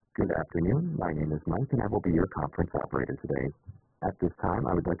Good afternoon. My name is Mike, and I will be your conference operator today. At this time,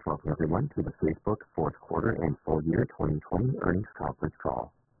 I would like to welcome everyone to the Facebook fourth quarter and full year 2020 earnings conference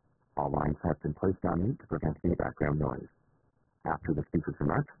call. All lines have been placed on mute to prevent any background noise. After the speaker's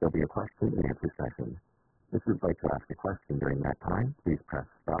remarks, there'll be a question and answer session. If you'd like to ask a question during that time, please press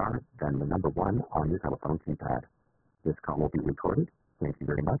star, then the number 1 on your telephone keypad. This call will be recorded. Thank you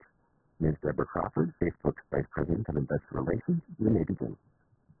very much. Ms. Deborah Crawford, Facebook's Vice President of Investor Relations, you may begin.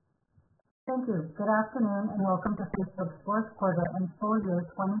 Thank you. Good afternoon and welcome to Facebook's fourth quarter and full year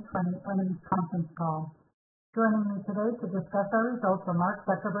 2020 earnings conference call. Joining me today to discuss our results are Mark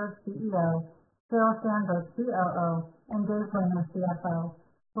Zuckerberg, CEO, Sheryl Sandberg, COO, and Dave Wehner, CFO.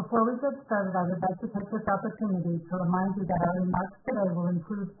 Before we get started, I would like to take this opportunity to remind you that our remarks today will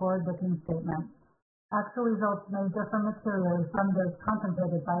include forward-looking statements. Actual results may differ materially from those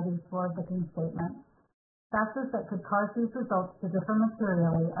contemplated by these forward-looking statements. Factors that could cause these results to differ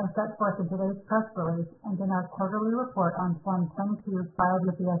materially are set forth in today's press release and in our quarterly report on Form 10-Q filed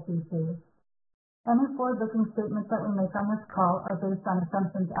with the SEC. Any forward-looking statements that we make on this call are based on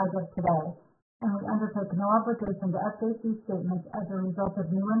assumptions as of today, and we undertake no obligation to update these statements as a result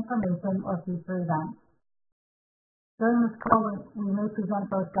of new information or future events. During this call, we may present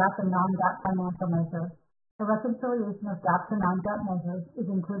both GAAP and non-GAAP financial measures. The reconciliation of GAAP to non-GAAP measures is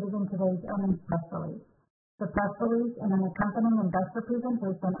included in today's earnings press release. The press release and an accompanying investor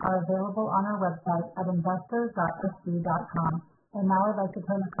presentation are available on our website at investors.fb.com. And now I'd like to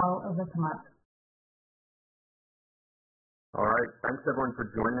turn the call over to Mark. All right. Thanks, everyone, for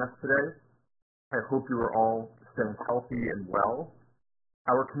joining us today. I hope you are all staying healthy and well.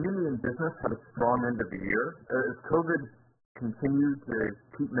 Our community and business had a strong end of the year. As COVID continued to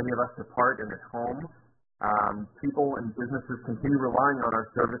keep many of us apart and at home, people and businesses continue relying on our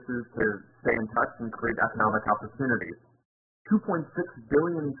services to stay in touch and create economic opportunities. 2.6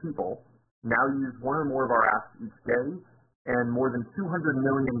 billion people now use one or more of our apps each day, and more than 200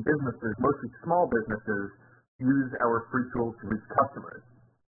 million businesses, mostly small businesses, use our free tools to reach customers.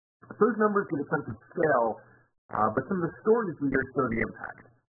 Those numbers give a sense of scale, but some of the stories we hear show the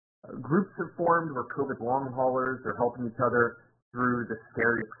impact. Groups have formed where COVID long haulers are helping each other through the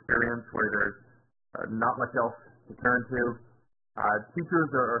scary experience where there's not much else to turn to. Teachers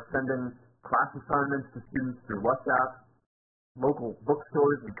are sending class assignments to students through WhatsApp. Local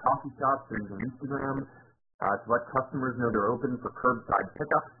bookstores and coffee shops are using Instagram to let customers know they're open for curbside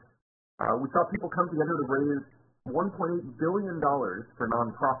pickups. We saw people come together to raise $1.8 billion for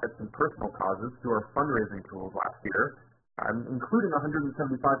nonprofits and personal causes through our fundraising tools last year, including $175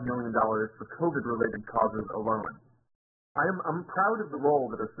 million for COVID-related causes alone. I'm proud of the role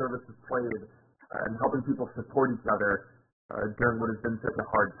that our service has played in helping people support each other during what has been such a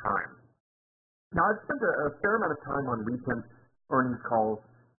hard time. Now, I've spent a fair amount of time on recent earnings calls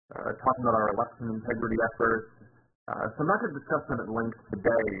talking about our election integrity efforts, so I'm not going to discuss them at length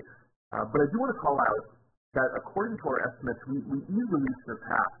today, but I do want to call out that according to our estimates, we easily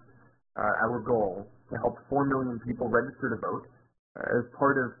surpassed our goal to help 4 million people register to vote as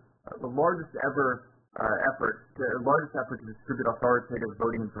part of the largest effort to distribute authoritative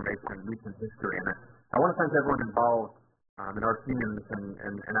voting information in recent history. And I want to thank everyone involved in our teams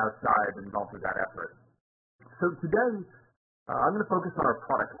and outside involved with that effort. So today, I'm going to focus on our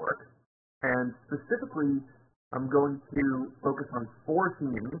product work, and specifically, I'm going to focus on 4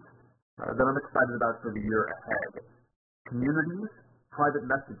 themes that I'm excited about for the year ahead: communities, private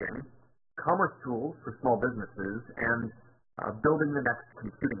messaging, commerce tools for small businesses, and building the next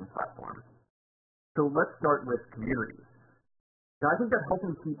computing platform. So let's start with communities. Now, I think that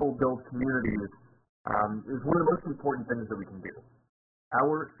helping people build communities is one of the most important things that we can do.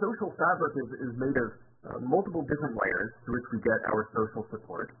 Our social fabric is made of multiple different layers through which we get our social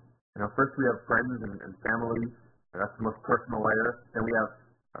support. First we have friends and family. That's the most personal layer. Then we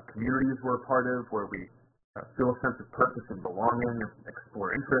have communities we're a part of, where we feel a sense of purpose and belonging,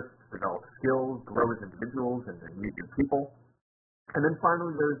 explore interests, develop skills, grow as individuals, and meet new people. And then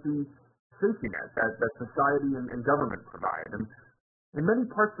finally, there's the safety net that society and government provide. And in many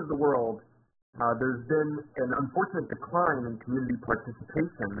parts of the world, there's been an unfortunate decline in community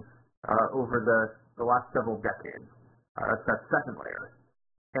participation over the last several decades. That's that second layer.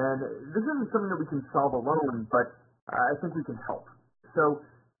 And this isn't something that we can solve alone, but I think we can help. So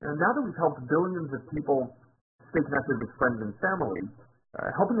now that we've helped billions of people stay connected with friends and family,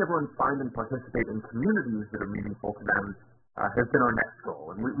 helping everyone find and participate in communities that are meaningful to them has been our next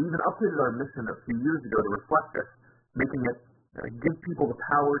goal. And we even updated our mission a few years ago to reflect this, making it give people the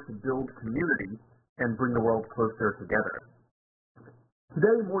power to build community and bring the world closer together.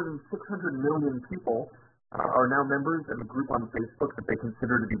 Today, more than 600 million people are now members of a group on Facebook that they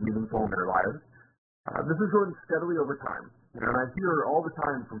consider to be meaningful in their lives. This is growing steadily over time, and I hear all the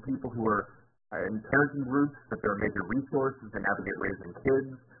time from people who are in parenting groups that they're a major resource as they navigate raising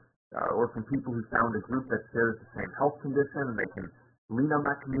kids, or from people who found a group that shares the same health condition and they can lean on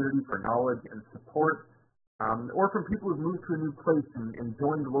that community for knowledge and support, or from people who've moved to a new place and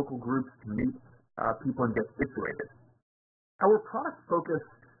joined local groups to meet people and get situated. Our product focus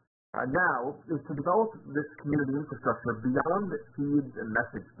now is to develop this community infrastructure beyond feeds and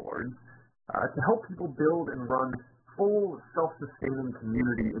message boards to help people build and run full self-sustaining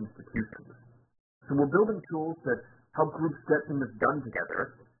community institutions. So we're building tools that help groups get things done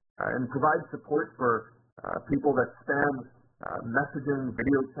together and provide support for people that span messaging,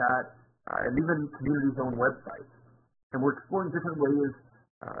 video chat, and even communities' own websites. And we're exploring different ways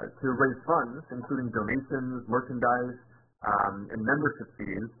to raise funds, including donations, merchandise, and membership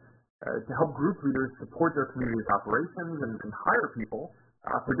fees, to help group leaders support their community's operations and hire people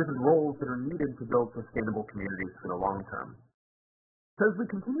for different roles that are needed to build sustainable communities for the long term. So as we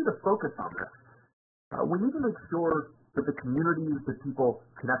continue to focus on this, we need to make sure that the communities that people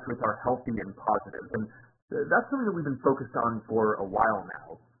connect with are healthy and positive. And that's something that we've been focused on for a while now.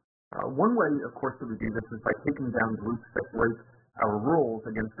 One way, of course, that we do this is by taking down groups that break our rules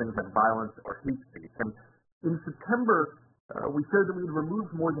against things like violence or hate speech. And in September, we said that we'd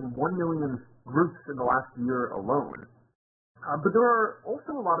removed more than 1 million groups in the last year alone. But there are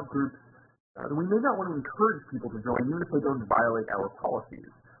also a lot of groups that we may not want to encourage people to join, even if they don't violate our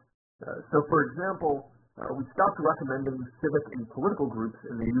policies. So, for example, we stopped recommending civic and political groups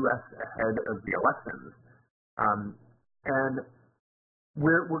in the U.S. ahead of the elections. And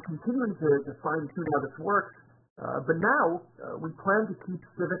we're continuing to fine-tune how this works, but now we plan to keep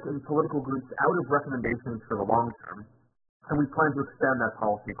civic and political groups out of recommendations for the long term, and we plan to expand that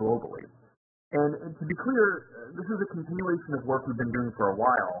policy globally. And to be clear, this is a continuation of work we've been doing for a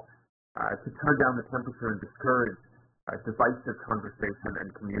while to turn down the temperature and discourage divisive conversation and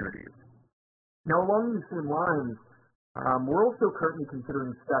communities. Now, along these same lines, we're also currently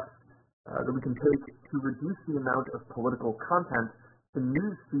considering steps that we can take to reduce the amount of political content in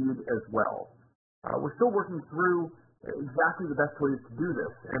news feed as well. We're still working through exactly the best ways to do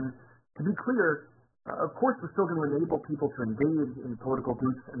this, and to be clear, of course, we're still going to enable people to engage in political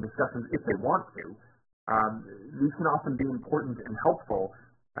groups and discussions if they want to. These can often be important and helpful,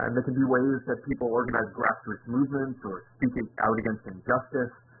 and there can be ways that people organize grassroots movements or speak out against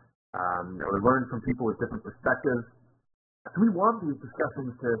injustice, or learn from people with different perspectives. So we want these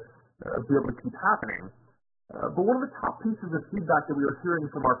discussions to be able to keep happening. But one of the top pieces of feedback that we are hearing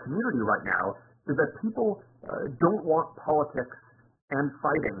from our community right now is that people don't want politics and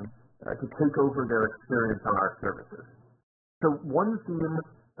fighting to take over their experience on our services. So one theme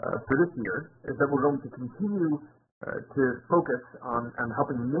for this year is that we're going to continue to focus on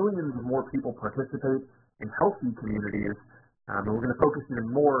helping millions more people participate in healthy communities, and we're going to focus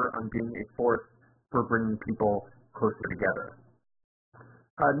even more on being a force for bringing people closer together.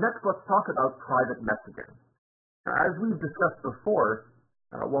 Next, let's talk about private messaging. As we've discussed before,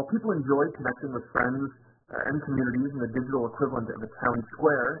 while people enjoy connecting with friends and communities in the digital equivalent of a town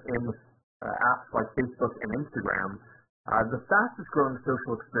square in apps like Facebook and Instagram, the fastest growing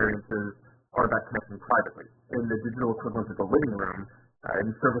social experiences are about connecting privately in the digital equivalent of the living room in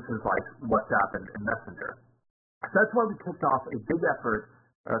services like WhatsApp and Messenger. That's why we kicked off a big effort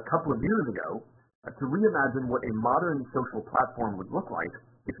a couple of years ago to reimagine what a modern social platform would look like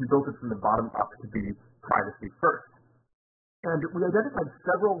if you built it from the bottom up to be privacy first. And we identified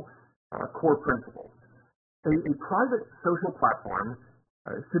several core principles. A private social platform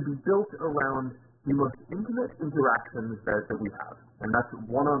should be built around the most intimate interactions that we have, and that's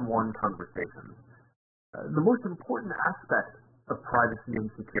one-on-one conversations. The most important aspect of privacy and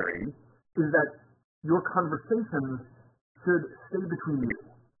security is that your conversations should stay between you.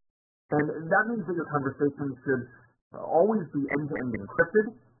 And that means that your conversations should always be end-to-end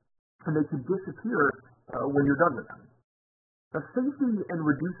encrypted, and they should disappear when you're done with them. Now, safety and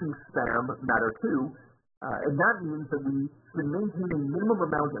reducing spam matter too, and that means that we should maintain a minimum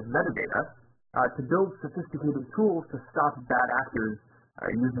amount of metadata to build sophisticated tools to stop bad actors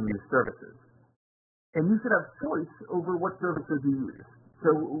using these services. And you should have choice over what services you use. So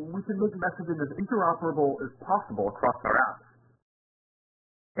we should make messaging as interoperable as possible across our apps.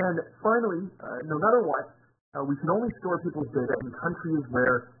 And finally, no matter what, we can only store people's data in countries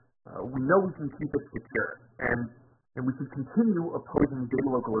where we know we can keep it secure. And we should continue opposing data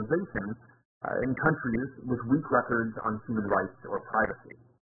localization in countries with weak records on human rights or privacy.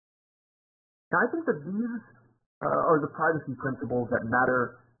 Now, I think that these are the privacy principles that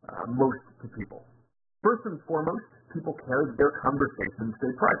matter most to people. First and foremost, people care that their conversations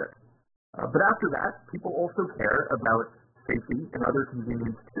stay private. But after that, people also care about safety and other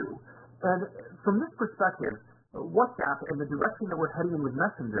convenience too. And from this perspective, WhatsApp and the direction that we're heading in with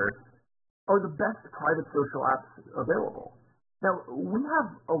Messenger are the best private social apps available. Now, we have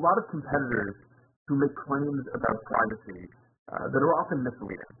a lot of competitors who make claims about privacy that are often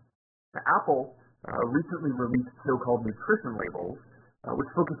misleading. Now, Apple recently released so-called nutrition labels, which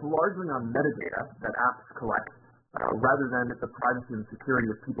focus largely on metadata that apps collect rather than the privacy and security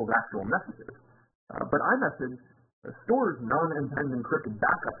of people's actual messages. But iMessage stores non-end-to-end encrypted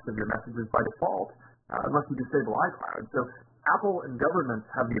backups of your messages by default, unless you disable iCloud. So Apple and governments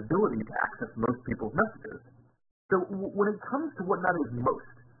have the ability to access most people's messages. So when it comes to what matters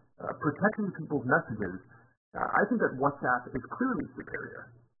most, protecting people's messages, I think that WhatsApp is clearly superior.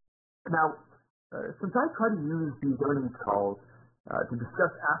 Now, since I try to use these earnings calls to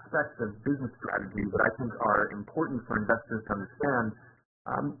discuss aspects of business strategy that I think are important for investors to understand,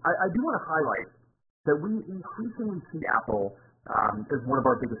 I do want to highlight that we increasingly see Apple as one of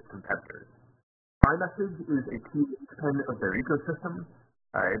our biggest competitors. iMessage is a key linchpin of their ecosystem.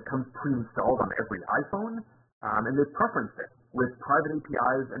 It comes pre-installed on every iPhone, and they've preferenced it with private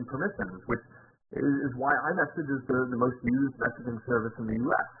APIs and permissions, which is why iMessage is the most used messaging service in the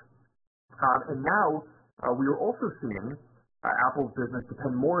U.S. And now we are also seeing Apple's business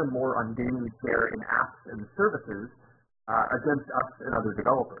depend more and more on gaining share in apps and services against us and other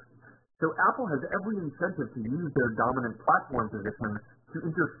developers. So Apple has every incentive to use their dominant platform position to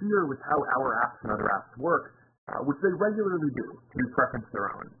interfere with how our apps and other apps work, which they regularly do to preference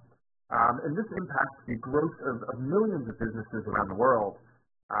their own. And this impacts the growth of millions of businesses around the world,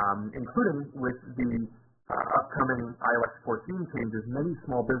 including with the upcoming iOS 14 changes. Many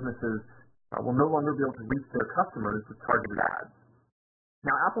small businesses will no longer be able to reach their customers with targeted ads.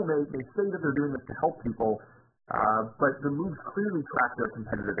 Now, Apple may say that they're doing this to help people, but the moves clearly track their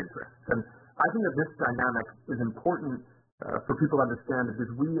competitive interests. And I think that this dynamic is important for people to understand,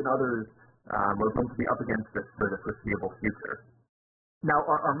 because we and others are going to be up against this for the foreseeable future. Now,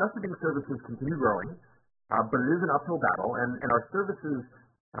 our messaging services continue growing, but it is an uphill battle, and our services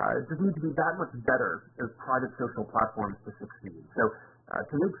just need to be that much better as private social platforms to succeed. So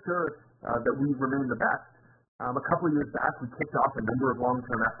to make sure that we remain the best, a couple of years back, we kicked off a number of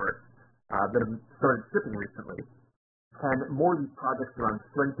long-term efforts that have started shipping recently. And more of these projects around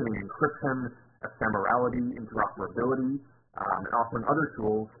strengthening encryption, ephemerality, interoperability, and offering other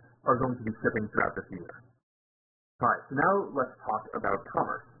tools are going to be shipping throughout this year. All right, so now let's talk about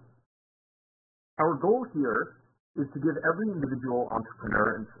commerce. Our goal here is to give every individual,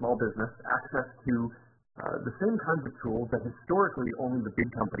 entrepreneur, and small business access to the same kinds of tools that historically only the big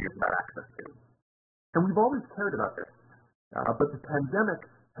companies have had access to. And we've always cared about this, but the pandemic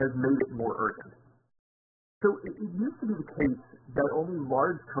has made it more urgent. So it used to be the case that only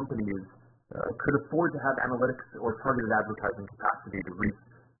large companies could afford to have analytics or targeted advertising capacity to reach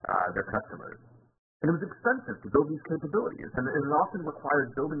their customers. And it was expensive to build these capabilities, and it often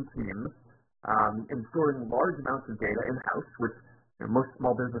required building teams and storing large amounts of data in-house, which most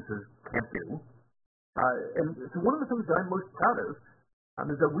small businesses can't do. And so one of the things that I'm most proud of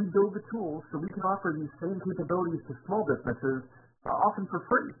is that we build the tools so we can offer these same capabilities to small businesses, often for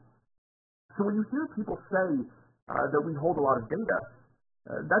free. So when you hear people say that we hold a lot of data,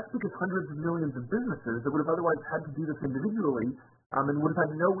 that's because hundreds of millions of businesses that would have otherwise had to do this individually and would have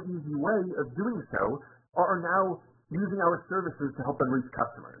had no easy way of doing so are now using our services to help them reach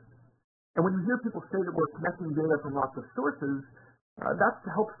customers. And when you hear people say that we're connecting data from lots of sources, that's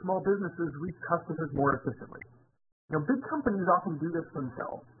to help small businesses reach customers more efficiently. Now, big companies often do this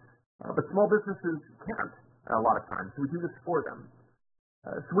themselves, but small businesses can't a lot of times, so we do this for them.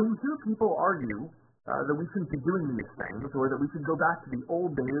 So when you hear people argue that we shouldn't be doing these things, or that we should go back to the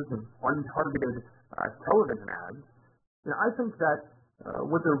old days of untargeted television ads, I think that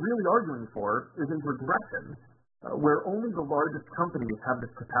what they're really arguing for is a regression where only the largest companies have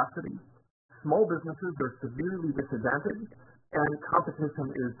this capacity. Small businesses are severely disadvantaged, and competition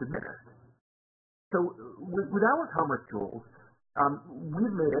is diminished. So with our commerce tools,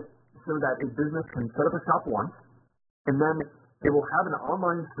 we've made it so that a business can set up a shop once, and then they will have an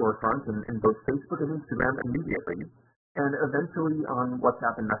online storefront in both Facebook and Instagram immediately, and eventually on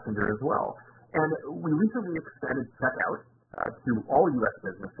WhatsApp and Messenger as well. And we recently expanded checkout to all U.S.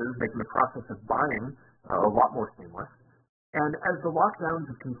 businesses, making the process of buying a lot more seamless. And as the lockdowns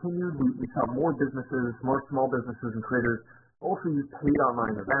have continued, we saw more businesses, more small businesses and creators also use paid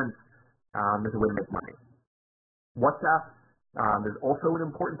online events as a way to make money. WhatsApp is also an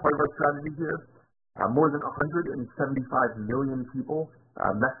important part of our strategy here. More than 175 million people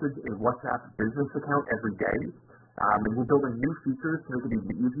message a WhatsApp business account every day. And we're building new features to make it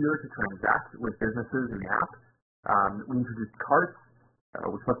even easier to transact with businesses in the app. We introduced carts,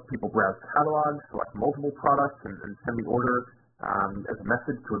 which lets people browse catalogs, select multiple products, and send the order as a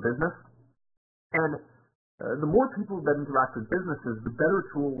message to a business. And the more people that interact with businesses, the better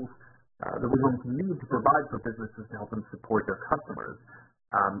tools that we're going to need to provide for businesses to help them support their customers.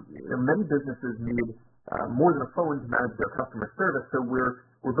 Many businesses need more than a phone to manage their customer service, so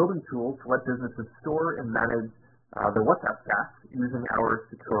we're building tools to let businesses store and manage their WhatsApp chats using our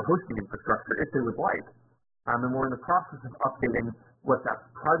secure hosting infrastructure if they would like. And we're in the process of updating WhatsApp's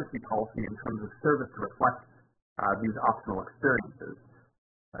privacy policy in terms of service to reflect these optional experiences.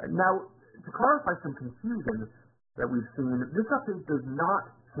 Now, to clarify some confusion that we've seen, this update does not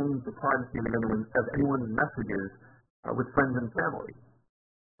change the privacy of anyone's messages with friends and family.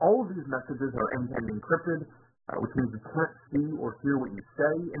 All of these messages are end-to-end encrypted, which means we can't see or hear what you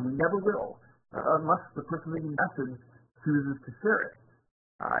say, and we never will, unless the person leaving the message chooses to share it.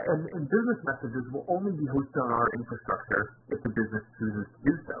 And business messages will only be hosted on our infrastructure if the business chooses to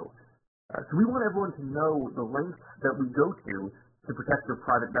do so. So we want everyone to know the lengths that we go to protect their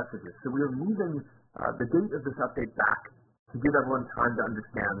private messages. So we are moving the date of this update back to give everyone time to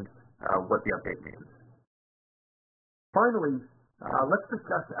understand what the update means. Finally, let's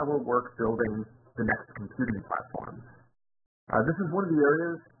discuss our work building the next computing platforms. This is one of the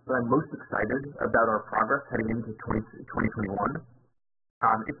areas that I'm most excited about our progress heading into 2021.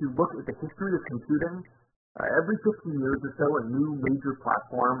 If you look at the history of computing, every 15 years or so, a new major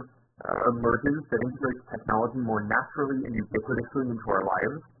platform emerges that integrates technology more naturally and ubiquitously into our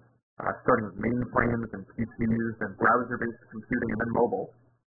lives, starting with mainframes and PCs and browser-based computing and then mobile.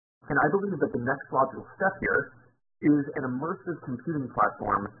 And I believe that the next logical step here is an immersive computing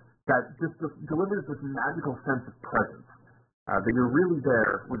platform that just delivers this magical sense of presence, that you're really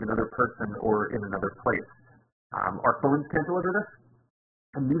there with another person or in another place. Our phones can't deliver this,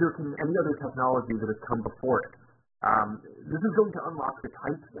 and neither can any other technology that has come before it. This is going to unlock the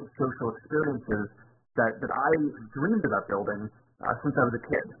types of social experiences that I dreamed about building since I was a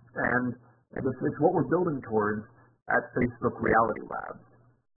kid, and it's what we're building towards at Facebook Reality Labs.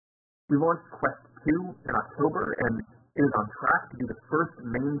 We launched Quest 2 in October, and it is on track to be the first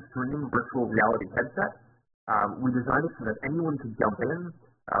mainstream virtual reality headset. We designed it so that anyone could jump in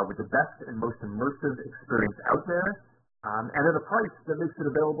with the best and most immersive experience out there, and at a price that makes it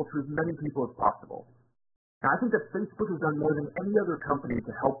available to as many people as possible. Now, I think that Facebook has done more than any other company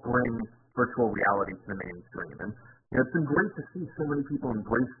to help bring virtual reality to the mainstream, and it's been great to see so many people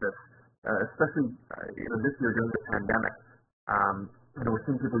embrace this, especially this year during the pandemic. We're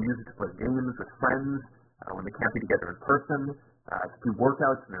seeing people use it to play games with friends when they can't be together in person, to do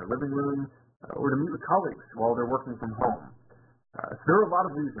workouts in their living room, or to meet with colleagues while they're working from home. So there are a lot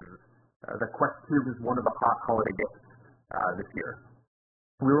of reasons that Quest 2 is one of the hot holiday gifts this year.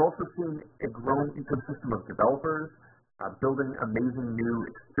 We're also seeing a growing ecosystem of developers building amazing new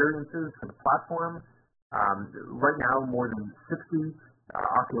experiences for the platform. Right now, more than 60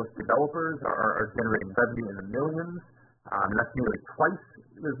 Oculus developers are generating revenue in the millions. And that's nearly twice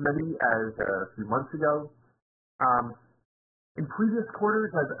as many as a few months ago. In previous quarters,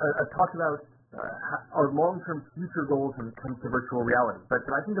 I've talked about our long-term future goals when it comes to virtual reality, but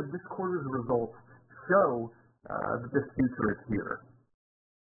I think that this quarter's results show that this future is here.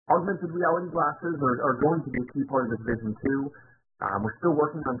 Augmented reality glasses are going to be a key part of this vision too. We're still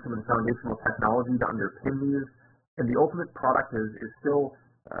working on some of the foundational technology to underpin these, and the ultimate product is still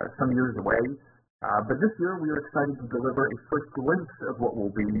some years away. But this year, we are excited to deliver a first glimpse of what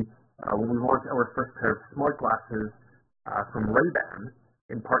will be when we launch our first pair of smart glasses from Ray-Ban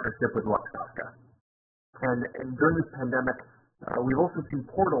in partnership with Luxottica. And during this pandemic, we've also seen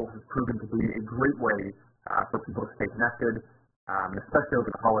Portal has proven to be a great way for people to stay connected, especially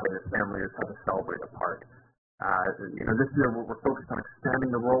over the holidays, families have to celebrate apart. This year, we're focused on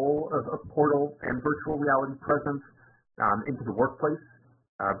expanding the role of Portal and virtual reality presence into the workplace,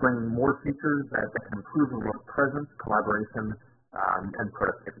 bringing more features that can improve remote presence, collaboration, and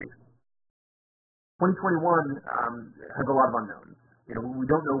productivity. 2021 has a lot of unknowns. We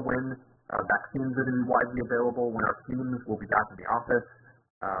don't know when vaccines are going to be widely available, when our teams will be back in the office,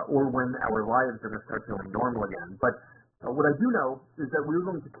 or when our lives are going to start feeling normal again. But what I do know is that we're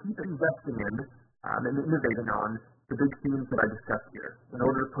going to keep investing in and innovating on the big themes that I discussed here in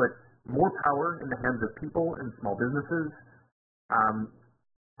order to put more power in the hands of people and small businesses.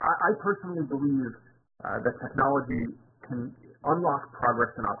 I personally believe that technology can unlock progress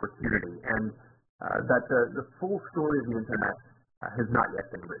and opportunity, and that the full story of the internet has not yet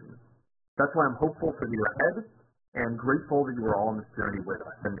been written. That's why I'm hopeful for the year ahead and grateful that you are all on this journey with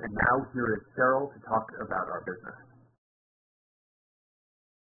us. And now here is Cheryl to talk about our business.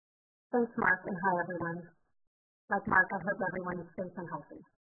 Thanks, Mark, and hi, everyone. Like Mark, I hope everyone is safe and healthy.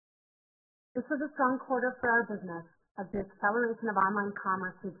 This was a strong quarter for our business as the acceleration of online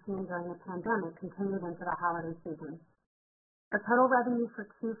commerce we've seen during the pandemic continued into the holiday season. Our total revenue for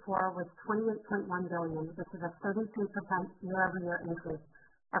Q4 was $28.1 billion, which is a 33% year-over-year increase,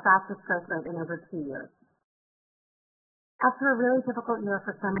 our fastest growth rate in over 2 years. After a really difficult year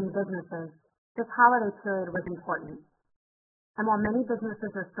for so many businesses, this holiday period was important. And while many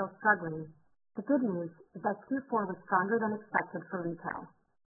businesses are still struggling, the good news is that Q4 was stronger than expected for retail.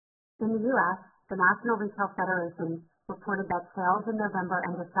 In the U.S., the National Retail Federation reported that sales in November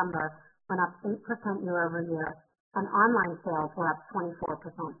and December went up 8% year-over-year, and online sales were up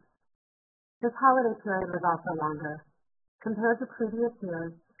 24%. This holiday period was also longer. Compared to previous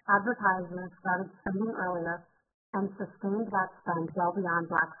years, advertisers started spending earlier and sustained that spend well beyond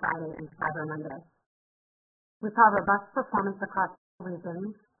Black Friday and Cyber Monday. We saw robust performance across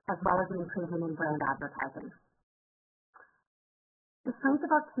regions, as well as an improvement in brand advertising. The strength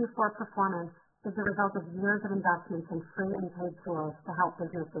of our Q4 performance is the result of years of investments in free and paid tools to help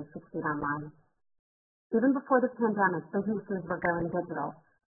businesses succeed online. Even before the pandemic, businesses were going digital,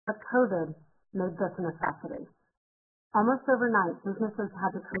 but COVID made this a necessity. Almost overnight, businesses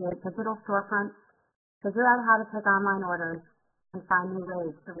had to create digital storefronts, figure out how to take online orders, and find new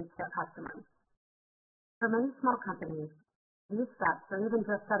ways to reach their customers. For many small companies, these steps, or even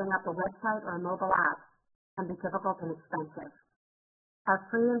just setting up a website or a mobile app, can be difficult and expensive. Our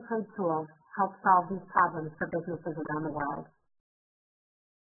free and paid tools help solve these problems for businesses around the world.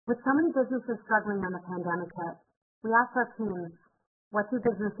 With so many businesses struggling when the pandemic hit, we asked our teams, what do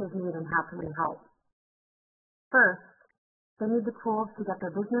businesses need and how can we help? First, they need the tools to get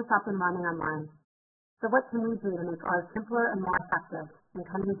their business up and running online. So what can we do to make ours simpler and more effective, and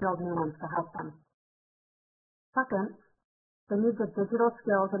can we build new ones to help them? Second, they need the digital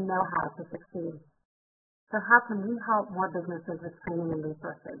skills and know-how to succeed. So how can we help more businesses with training and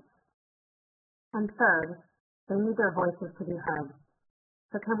resources? And third, they need their voices to be heard.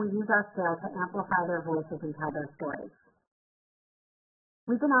 So can we use our scale to amplify their voices and tell their stories?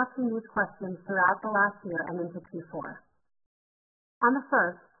 We've been asking these questions throughout the last year and into Q4. On the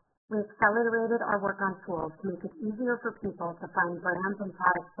first, we accelerated our work on tools to make it easier for people to find brands and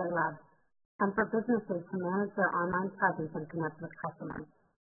products they love, and for businesses to manage their online presence and connect with customers.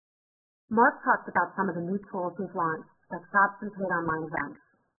 Mark talked about some of the new tools we've launched, like Shops and paid online events.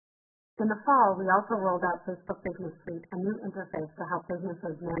 In the fall, we also rolled out Facebook Business Suite, a new interface to help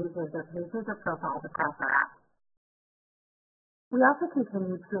businesses manage their pages or profiles across our app. We also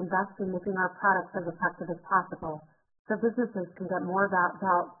continued to invest in making our products as effective as possible, so businesses can get more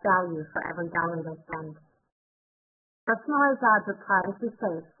value for every dollar they spend. Personalized ads are privacy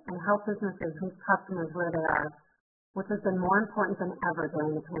safe and help businesses reach customers where they are, which has been more important than ever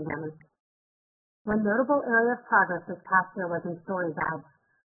during the pandemic. One notable area of progress this past year was in Stories ads,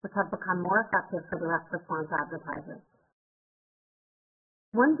 which have become more effective for direct response advertisers.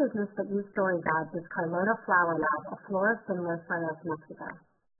 One business that used Stories ads is Carlota Flower Lab, a florist in Los Reyes, Mexico.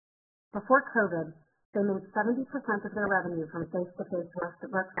 Before COVID, they made 70% of their revenue from face-to-face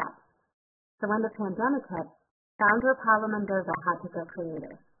workshops. So when the pandemic hit, founder Paula Mendoza had to get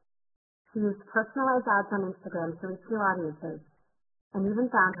creative. She used personalized ads on Instagram to reach new audiences, and even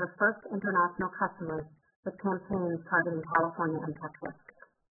found her first international customers with campaigns targeting California and Texas.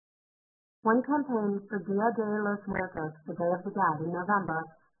 One campaign for Dia de los Muertos, the Day of the Dead, in November,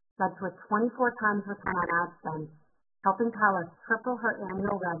 led to a 24 times return on ad spend, helping Paula triple her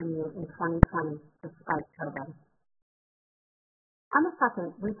annual revenue in 2020 despite COVID. On the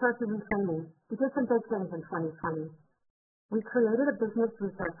second, resources and training, we did some big things in 2020. We created a business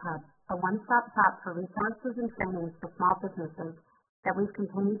resource hub, a one-stop shop for resources and trainings for small businesses that we've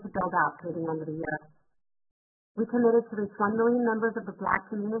continued to build out through the end of the year. We committed to reach 1 million members of the Black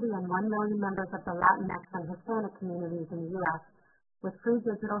community and 1 million members of the Latinx and Hispanic communities in the U.S. with free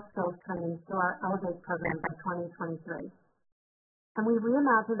digital skills training through our Elevate program by 2023. And we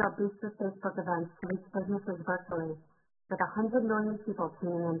reimagined our Booster Facebook events to reach businesses virtually, with 100 million people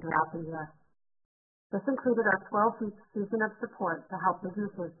tuning in throughout the year. This included our 12-week season of support to help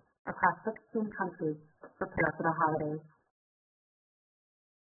businesses across 16 countries prepare for the holidays.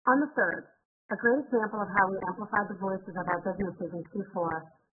 On the third, a great example of how we amplified the voices of our businesses in Q4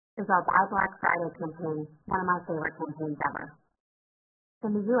 is our Buy Black Friday campaign, one of my favorite campaigns ever.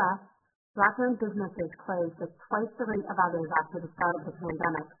 In the U.S., Black-owned businesses closed at twice the rate of others after the start of the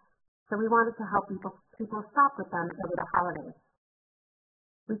pandemic, so we wanted to help people shop with them over the holidays.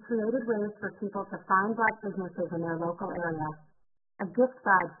 We created ways for people to find Black businesses in their local area, a gift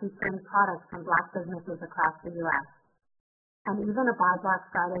guide featuring products from Black businesses across the U.S., and even a Buy Black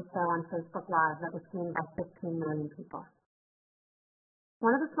Friday sale on Facebook Live that was seen by 15 million people.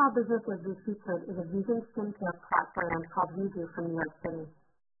 One of the small businesses we featured is a vegan skincare brand called Yuzu from New York City.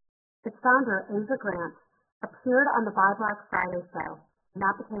 Its founder, Asa Grant, appeared on the Buy Black Friday sale, and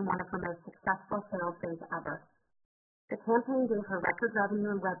that became one of her most successful sales days ever. The campaign gave her record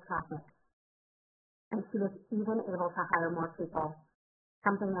revenue and web traffic, and she was even able to hire more people,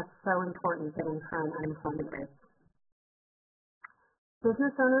 something that's so important given current unemployment rates.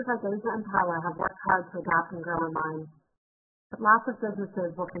 Business owners like Asa and Paula have worked hard to adapt and grow online, but lots of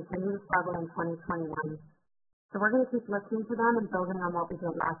businesses will continue to struggle in 2021, so we're going to keep listening to them and building on what we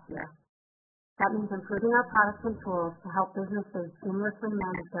did last year. That means improving our products and tools to help businesses seamlessly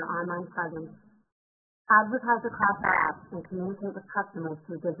manage their online presence, advertise across our apps, and communicate with customers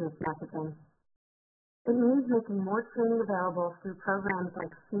through business messaging. It means making more training available through programs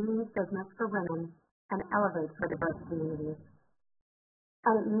like She-Means Business for Women and Elevate for diverse communities.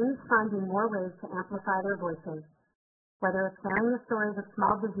 And it means finding more ways to amplify their voices, whether it's sharing the stories of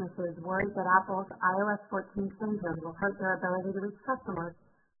small businesses worried that Apple's iOS 14 changes will hurt their ability to reach customers,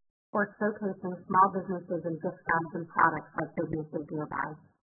 or showcasing small businesses and gift guides and products like businesses nearby.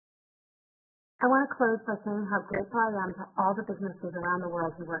 I want to close by saying how grateful I am to all the businesses around the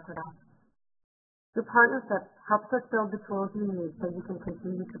world who work with us. Your partnership helps us build the tools you need so you can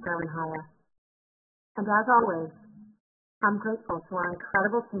continue to grow and hire. And as always, I'm grateful to our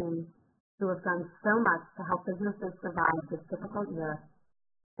incredible team who have done so much to help businesses survive this difficult year,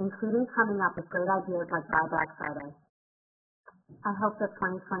 including coming up with great ideas like Buy Black Friday. I hope that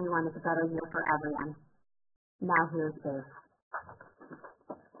 2021 is a better year for everyone. Now here's Dave.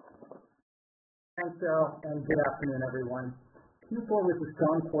 Thanks, Cheryl, and good afternoon, everyone. Q4 was a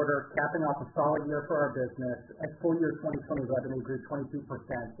strong quarter, capping off a solid year for our business, as full year 2020 revenue grew 22%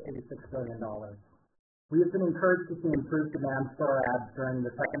 to $86 billion. We have been encouraged to see improved demand for our ads during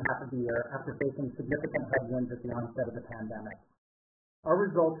the second half of the year after facing significant headwinds at the onset of the pandemic. Our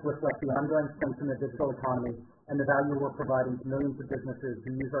results reflect the ongoing strength in the digital economy and the value we're providing to millions of businesses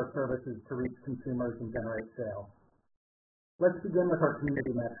who use our services to reach consumers and generate sales. Let's begin with our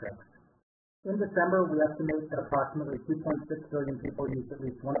community metrics. In December, we estimate that approximately 2.6 billion people used at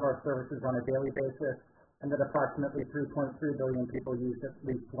least one of our services on a daily basis, and that approximately 3.3 billion people used at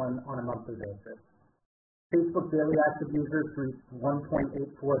least one on a monthly basis. Facebook daily active users reached 1.84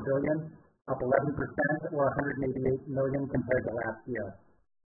 billion, up 11% or 188 million compared to last year.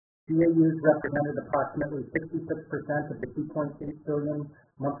 DAUs represented approximately 66% of the 2.8 billion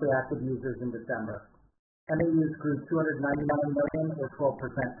monthly active users in December. MAUs grew 299 million or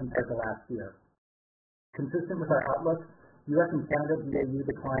 12% compared to last year. Consistent with our outlook, U.S. and Canada DAU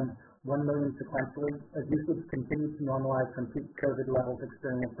declined 1 million sequentially as usage continues to normalize from peak COVID levels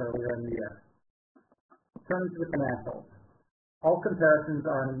experienced earlier in the year. Turning to the financials. All comparisons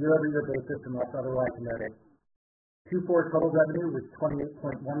are on a year-over-year basis unless otherwise noted. Q4 total revenue was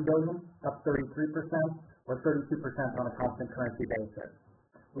 $28.1 billion, up 33%, or 32% on a constant currency basis.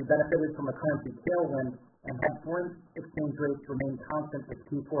 We benefited from a currency tailwind, and had foreign exchange rates remained constant with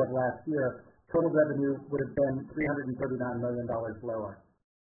Q4 of last year, total revenue would have been $339 million lower.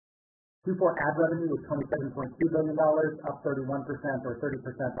 Q4 ad revenue was $27.2 billion, up 31%, or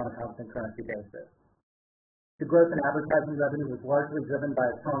 30% on a constant currency basis. The growth in advertising revenue was largely driven by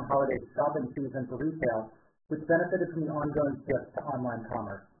a strong holiday shopping season for retail, which benefited from the ongoing shift to online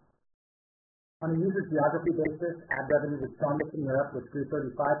commerce. On a user geography basis, ad revenue was strongest in Europe, which grew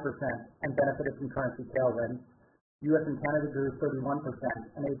 35% and benefited from currency tailwinds. U.S. and Canada grew 31%,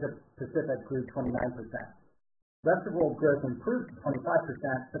 and Asia Pacific grew 29%. Rest of world growth improved to 25%,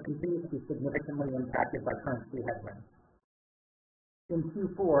 but continues to be significantly impacted by currency headwinds. In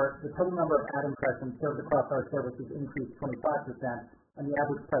Q4, the total number of ad impressions served across our services increased 25%, and the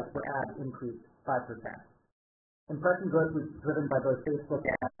average price per ad increased 5%. Impression growth was driven by both Facebook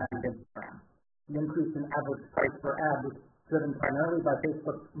and Instagram. The increase in average price per ad was driven primarily by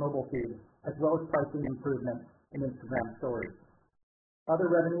Facebook's mobile feed, as well as pricing improvement in Instagram stories.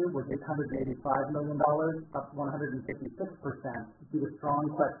 Other revenue was $885 million, up 156% due to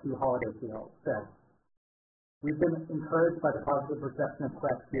strong Quest 2 holiday sales. We've been encouraged by the positive reception of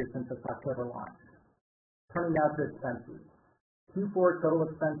Quest 2 since its October launch. Turning now to expenses. Q4 total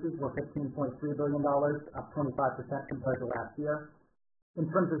expenses were $15.3 billion, up 25% compared to last year. In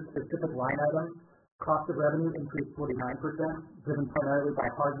terms of specific line items, cost of revenue increased 49%, driven primarily by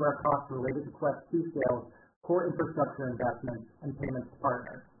hardware costs related to Quest 2 sales, core infrastructure investments, and payments to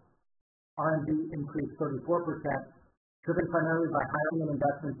partners. R&D increased 34%, driven primarily by hiring and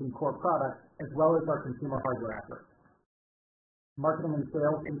investments in core products, as well as our consumer hardware efforts. Marketing and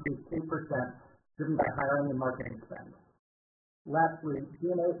sales increased 8%, driven by hiring and marketing spend. Lastly,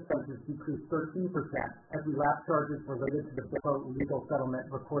 G&A expenses decreased 13% as we lapped charges related to the BIPO legal settlement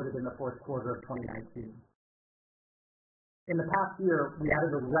recorded in the fourth quarter of 2019. In the past year, we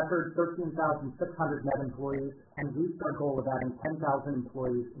added a record 13,600 net employees and reached our goal of adding 10,000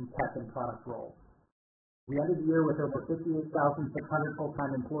 employees in tech and product roles. We ended the year with over 58,600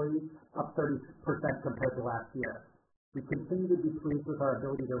 full-time employees, up 30% compared to last year. We continue to be pleased with our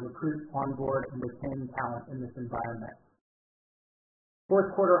ability to recruit, onboard, and retain talent in this environment.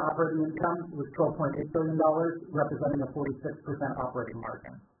 Fourth quarter operating income was $12.8 billion, representing a 46% operating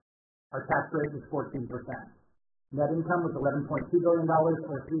margin. Our tax rate was 14%. Net income was $11.2 billion,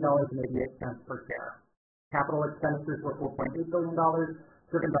 or $3.88 per share. Capital expenditures were $4.8 billion,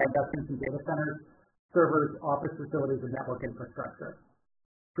 driven by investments in data centers, servers, office facilities, and network infrastructure.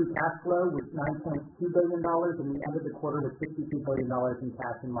 Free cash flow was $9.2 billion, and we ended the quarter with $62 billion in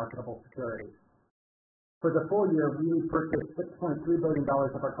cash and marketable securities. For the full year, we repurchased $6.3 billion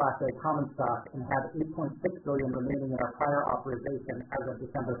of our Class A common stock and had $8.6 billion remaining in our prior authorization as of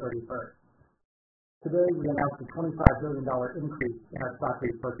December 31st. Today, we announced a $25 billion increase in our stock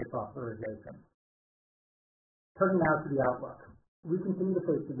repurchase authorization. Turning now to the outlook. We continue to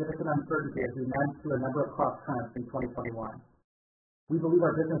face significant uncertainty as we manage through a number of cross-currents in 2021. We believe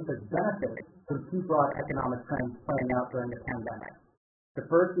our business has benefited from two broad economic trends playing out during the pandemic. The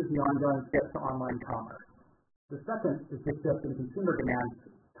first is the ongoing shift to online commerce. The second is the shift in consumer demand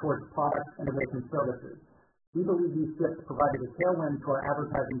towards products and away from services. We believe these shifts provided a tailwind to our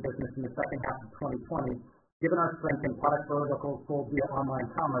advertising business in the second half of 2020, given our strength in product verticals sold via online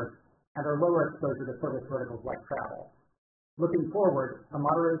commerce and our lower exposure to service verticals like travel. Looking forward, a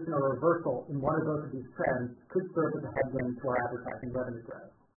moderation or reversal in one or both of these trends could serve as a headwind to our advertising revenue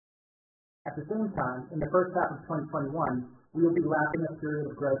growth. At the same time, in the first half of 2021, we will be lapping a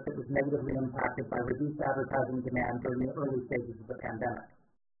period of growth that was negatively impacted by reduced advertising demand during the early stages of the pandemic.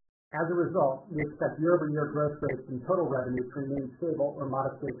 As a result, we expect year-over-year growth rates in total revenue to remain stable or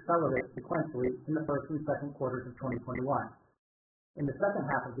modestly accelerate sequentially in the first and second quarters of 2021. In the second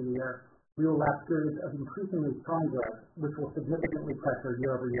half of the year, we will lap periods of increasingly strong growth, which will significantly pressure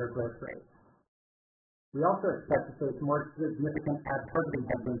year-over-year growth rates. We also expect to face more significant ad targeting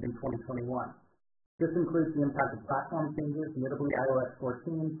headwinds in 2021. This includes the impact of platform changes, notably iOS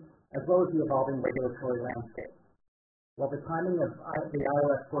 14, as well as the evolving regulatory landscape. While the timing of the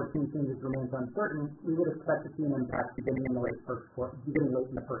iOS 14 changes remains uncertain, we would expect to see an impact beginning late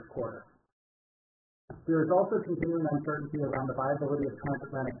in the first quarter. There is also continuing uncertainty around the viability of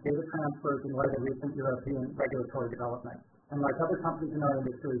transatlantic data transfers in light of recent European regulatory developments. And like other companies in our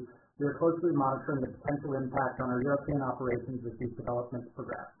industry, we are closely monitoring the potential impact on our European operations as these developments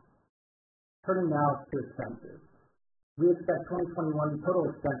progress. Turning now to expenses. We expect 2021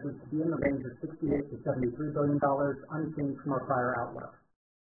 total expenses to be in the range of $68 to $73 billion, unchanged from our prior outlook.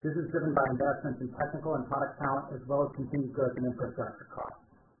 This is driven by investments in technical and product talent, as well as continued growth in infrastructure costs.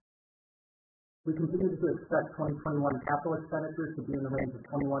 We continue to expect 2021 capital expenditures to be in the range of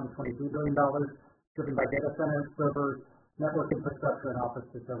 $21 to $23 billion, driven by data centers, servers, network infrastructure, and office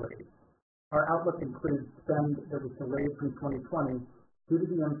facilities. Our outlook includes spend that was delayed from 2020 due to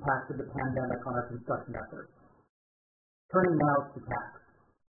the impact of the pandemic on our construction efforts. Turning now to tax.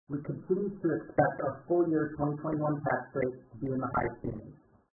 We continue to expect our full year 2021 tax rate to be in the high teens.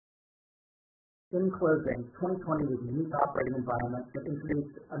 In closing, 2020 was a unique operating environment that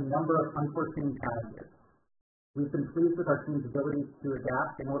introduced a number of unforeseen challenges. We've been pleased with our team's ability to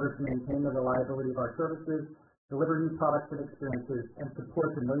adapt in order to maintain the reliability of our services, deliver new products and experiences, and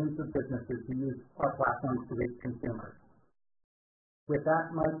support the millions of businesses who use our platforms to reach consumers. With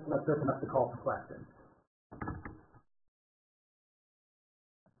that, Mike, let's open up the call for questions.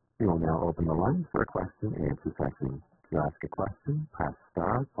 We will now open the line for a question and answer session. To ask a question, press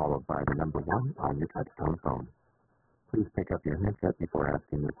star followed by the number 1 on your touch-tone phone. Please pick up your headset before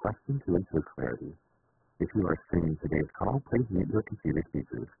asking your question to ensure clarity. If you are streaming today's call, please mute your computer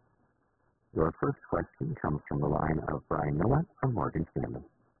speakers. Your first question comes from the line of Brian Nowak from Morgan Stanley.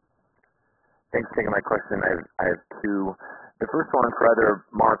 Thanks for taking my question. I have two. The first one for either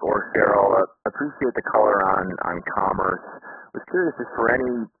Mark or Sheryl. Appreciate the color on commerce. Was curious if for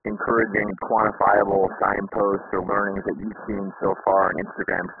any encouraging quantifiable signposts or learnings that you've seen so far in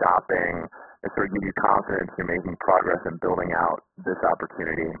Instagram shopping that sort of give you confidence you're making progress in building out this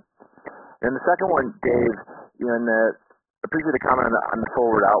opportunity. And the second one, Dave, appreciate the comment on the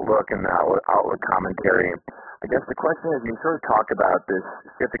forward outlook and the outlook commentary. I guess the question is, you sort of talk about this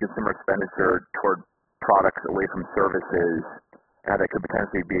shift in consumer expenditure toward products away from services, and how that could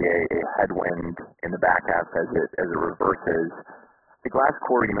potentially be a headwind in the back half as it reverses. I think last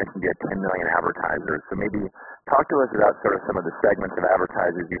quarter you mentioned you had 10 million advertisers, so maybe talk to us about sort of some of the segments of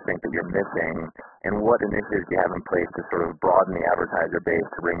advertisers you think that you're missing, and what initiatives you have in place to sort of broaden the advertiser base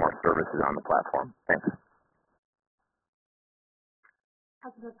to bring more services on the platform. Thanks.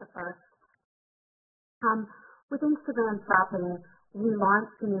 I can take the first. With Instagram Shopping, we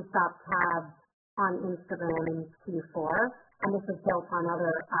launched the new Shop tab on Instagram in Q4, and this is built on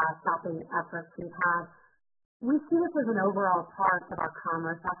other shopping efforts we've had. We see this as an overall part of our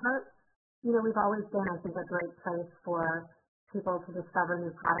commerce effort. You know, we've always been, I think, a great place for people to discover new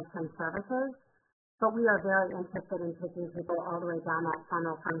products and services, but we are very interested in taking people all the way down that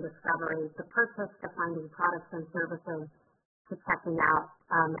funnel from discovery to purchase to finding products and services to checking out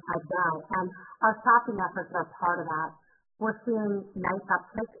as well. And our shopping efforts are part of that. We're seeing nice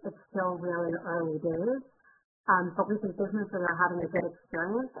uptick. It's still really early days, but we think businesses are having a good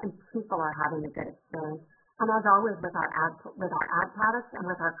experience and people are having a good experience. And as always with our ad products and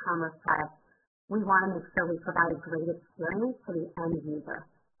with our commerce products, we want to make sure we provide a great experience to the end user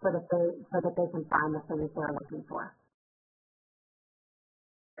so that they can find the things they're looking for.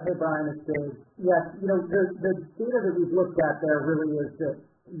 Hey Brian, it's Dave. Yes, you know, the data that we've looked at there really is that,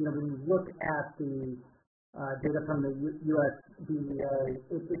 you know, when you look at the data from the USDA,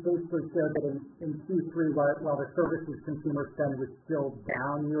 it basically showed that in Q3, while the services consumer spend was still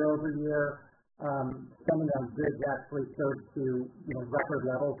down year over year, spending on goods actually surged to, you know, record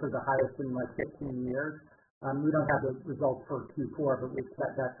levels for the highest in like 15 years. We don't have the results for Q4, but we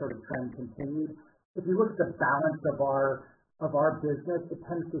expect that sort of trend continued. If you look at the balance of our business, it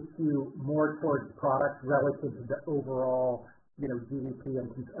tends to skew more towards products relative to the overall, you know, GDP and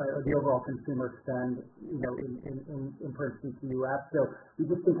the overall consumer spend, you know, in for instance the U.S. So we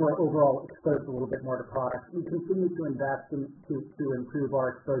just think we're overall exposed a little bit more to products. We continue to invest to improve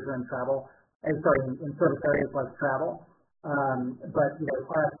our exposure in in service areas like travel. But you know,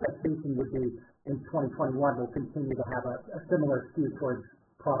 our expectation would be in 2021 we'll continue to have a similar skew towards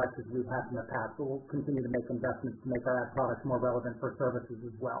products as we've had in the past. So we'll continue to make investments to make our ad products more relevant for services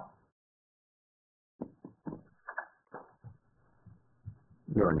as well.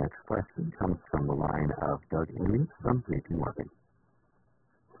 Your next question comes from the line of Doug Anmuth from JP Morgan.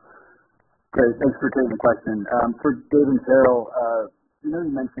 Great, thanks for taking the question. For Dave and Cheryl, you know,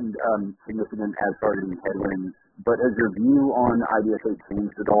 you mentioned significant ad targeting headwinds, but has your view on IDFA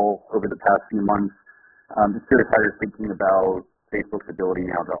changed at all over the past few months? Just curious how you're thinking about Facebook's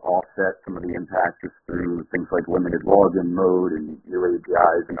ability now to offset some of the impacts just through things like limited login mode and new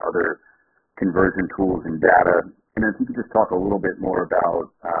APIs and other conversion tools and data. And if you could just talk a little bit more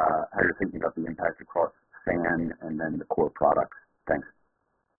about how you're thinking about the impact across FAN and then the core products. Thanks.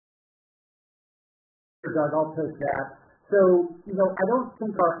 Doug, I'll take that. So, you know, I don't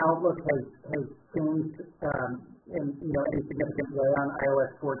think our outlook has changed in, you know, any significant way on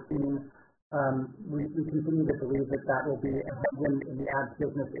iOS 14. We continue to believe that will be a headwind in the ads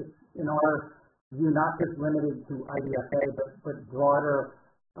business. It's, in our view, not just limited to IDFA, but broader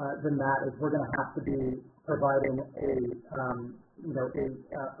than that, is we're going to have to be providing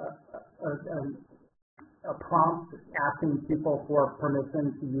a prompt asking people for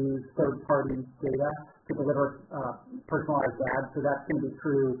permission to use third-party data to deliver personalized ads. So that's going to be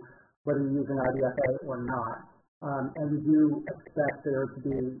true whether you're using IDFA or not. And we do expect there to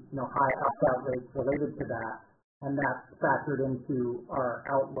be, you know, high opt-out rates related to that, and that's factored into our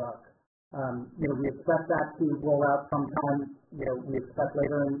outlook. You know, we expect that to roll out sometime, you know, we expect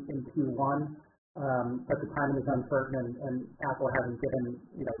later in Q1, but the timing is uncertain, and Apple hasn't given,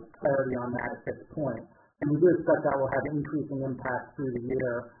 you know, clarity on that at this point. And we do expect that will have increasing impact through the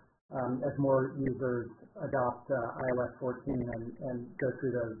year as more users adopt iOS 14 and go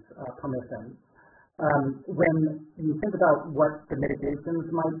through those permissions. When you think about what the mitigations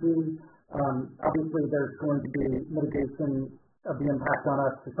might be, obviously there's going to be mitigation of the impact on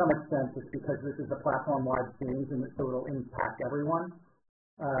us to some extent, just because this is a platform-wide change and so it'll impact everyone.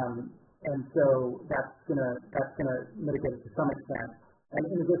 And so that's gonna mitigate to some extent. And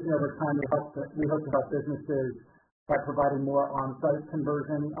in addition, over time, we hope to help businesses by providing more on-site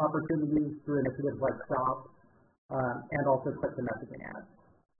conversion opportunities through initiatives like Shop and also click-to-messaging ads.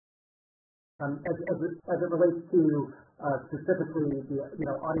 As it relates to specifically the, you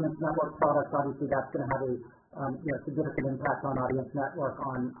know, Audience Network products, obviously that's going to have a you know, significant impact on Audience Network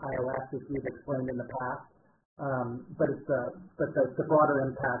on iOS, as we've explained in the past. But the broader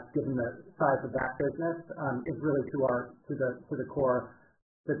impact, given the size of that business, is really to the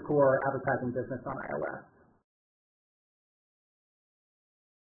core advertising business on iOS.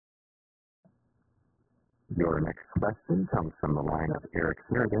 Your next question comes from the line of Eric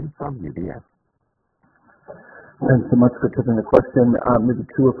Sheridan from UBS. Thanks so much for taking the question. Maybe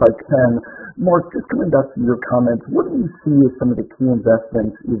two, if I can. Mark, just coming back to your comments, what do you see as some of the key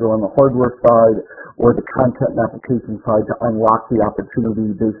investments, either on the hardware side or the content and application side, to unlock the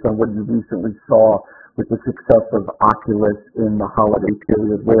opportunity based on what you recently saw with the success of Oculus in the holiday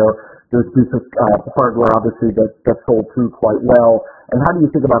period, where there's a piece of hardware, obviously, that sold through quite well? And how do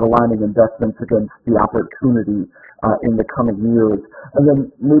you think about aligning investments against the opportunity in the coming years? And then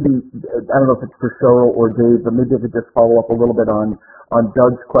maybe, I don't know if it's for Cheryl or Dave, but maybe I could just follow up a little bit on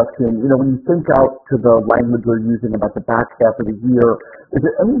Doug's question. When you think out to the language you're using about the back half of the year, is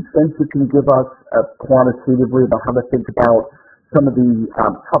there any sense you can give us quantitatively about how to think about some of the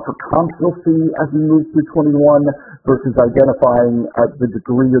tougher comps you'll see as we move through 21 versus identifying the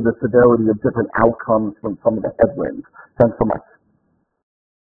degree or the severity of different outcomes from some of the headwinds? Thanks so much.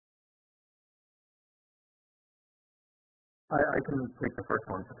 I can take the first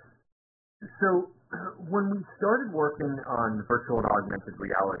one. So when we started working on virtual and augmented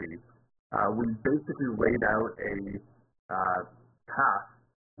reality, we basically laid out a path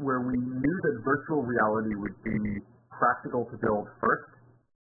where we knew that virtual reality would be practical to build first,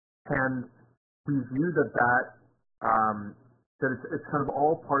 and we view that it's kind of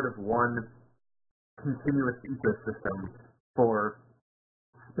all part of one continuous ecosystem for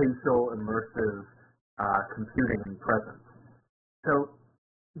spatial immersive computing and presence. So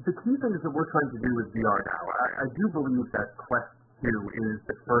the key things that we're trying to do with VR now, I do believe that Quest 2 is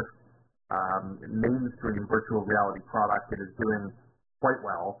the first mainstream virtual reality product that is doing quite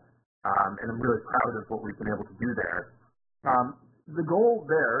well, and I'm really proud of what we've been able to do there. The goal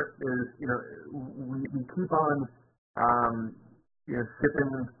there is, we keep on,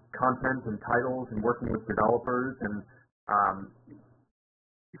 shipping content and titles and working with developers and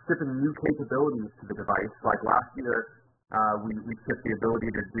shipping new capabilities to the device. Like last year, we shipped the ability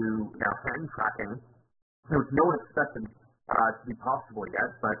to do now hand tracking, which no one expected to be possible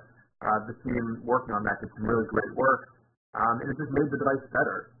yet, but the team working on that did some really great work, and it just made the device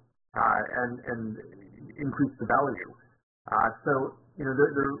better and increased the value. So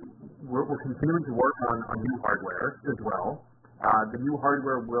we're continuing to work on new hardware as well. The new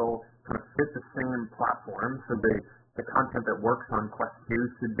hardware will kind of fit the same platform, so the content that works on Quest 2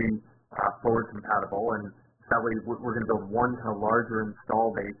 should be forward compatible, and that way we're going to build one kind of larger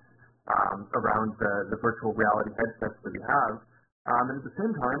install base around the virtual reality headsets that we have. And at the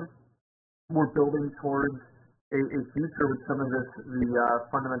same time, we're building towards a future with some of the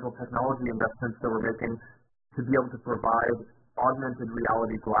fundamental technology investments that we're making to be able to provide augmented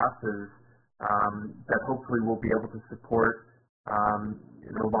reality glasses that hopefully will be able to support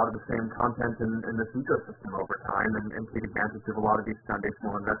a lot of the same content in this ecosystem over time and take advantage of a lot of these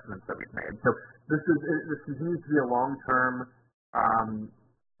foundational investments that we've made. So this continues to be a long-term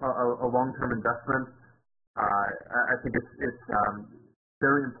investment. I think it's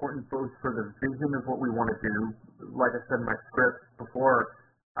very important both for the vision of what we want to do. Like I said in my script before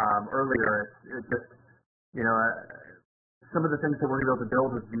earlier, it's just some of the things that we're going to be able to build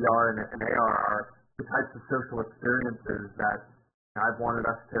with VR and AR are the types of social experiences that I've wanted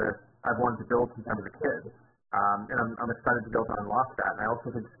to build since I was a kid, and I'm excited to be able to unlock that. And I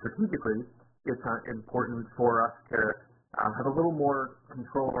also think strategically, it's important for us to have a little more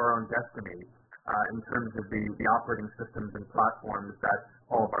control of our own destiny in terms of the operating systems and platforms that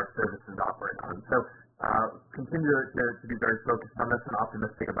all of our services operate on. So continue to be very focused on this and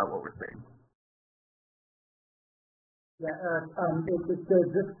optimistic about what we're seeing. Yeah, Eric,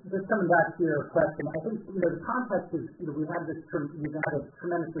 just coming back to your question, I think the context is we've had a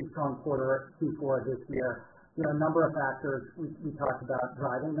tremendously strong quarter Q4 this year. A number of factors we talked about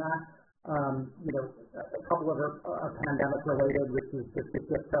driving that. A couple of are pandemic related, which is just the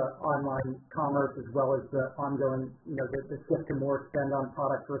shift to online commerce, as well as the ongoing the shift to more spend on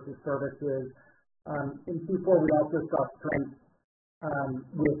product versus services. In Q4, we also saw strength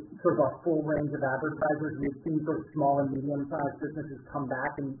with sort of a full range of advertisers. We've seen sort of small and medium-sized businesses come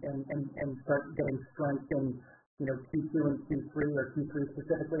back and start getting strength in Q2 and Q3, or Q3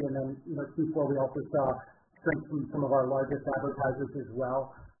 specifically, and then Q4 we also saw strength from some of our largest advertisers as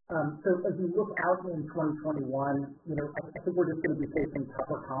well. So as we look out in 2021, I think we're just going to be facing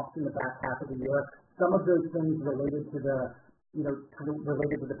tougher comps in the back half of the year. Some of those things related to the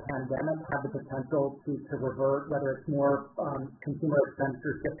pandemic have the potential to revert, whether it's more consumer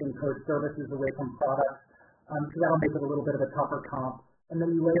expenditure shifting towards services away from products. So that'll make it a little bit of a tougher comp. And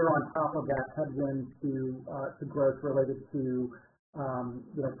then you layer on top of that headwinds to growth related to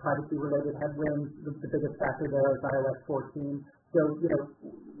privacy-related headwinds. The biggest factor there is iOS 14. So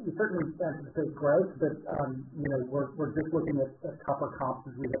we certainly anticipate growth, but we're just looking at tougher comps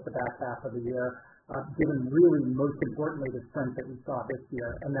as we hit the back half of the year, given really most importantly the strength that we saw this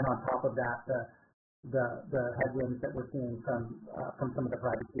year, and then on top of that the headwinds that we're seeing from some of the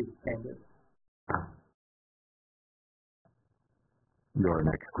privacy changes. Your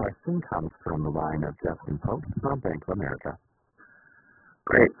next question comes from the line of Justin Post from Bank of America.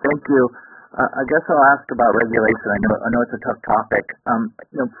 Great, thank you. I guess I'll ask about regulation. I know it's a tough topic.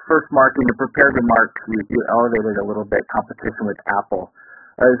 First, Mark, in your prepared remarks, you elevated a little bit competition with Apple.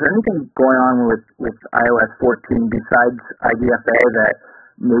 Is there anything going on with iOS 14 besides IDFA that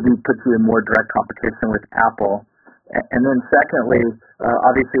maybe puts you in more direct competition with Apple? And then secondly,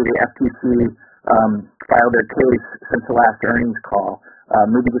 obviously the FTC filed their case since the last earnings call.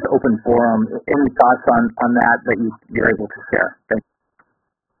 Maybe just open forum. Any thoughts on that you're able to share? Thanks.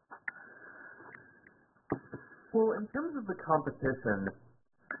 Well, in terms of the competition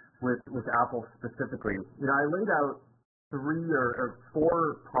with Apple specifically, I laid out 3 or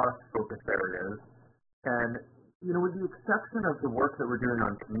 4 product focus areas, and with the exception of the work that we're doing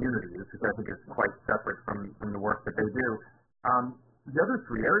on communities, which I think is quite separate from the work that they do, the other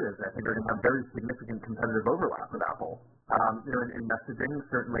 3 areas I think are going to have very significant competitive overlap with Apple. In messaging,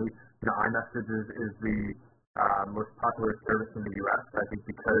 certainly, iMessage is the most popular service in the U.S. I think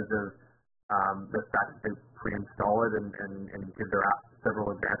because of the fact that they pre-install it and give their apps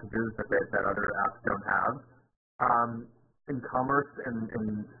several advantages that other apps don't have. In commerce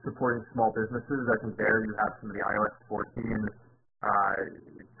and supporting small businesses, I think there you have some of the iOS 14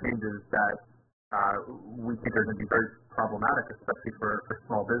 changes that we think are going to be very problematic, especially for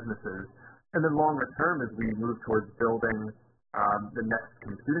small businesses. And then longer term, as we move towards building the next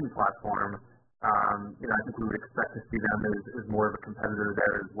computing platform, I think we would expect to see them as more of a competitor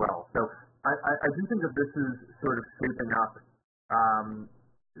there as well. So I do think that this is sort of shaping up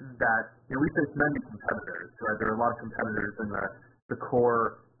that we face many competitors, right? There are a lot of competitors in the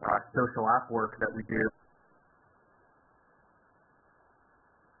core social app work that we do.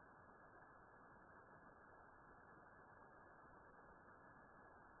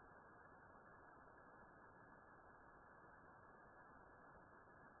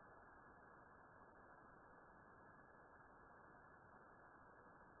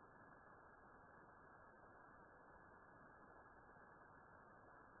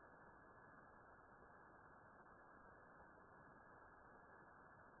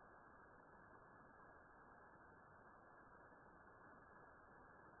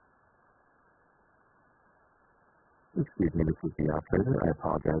 Excuse me, this is the operator. I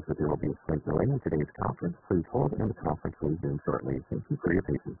apologize that there will be a slight delay in today's conference. Please hold, and the conference will resume shortly. Thank you for your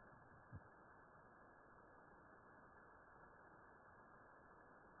patience.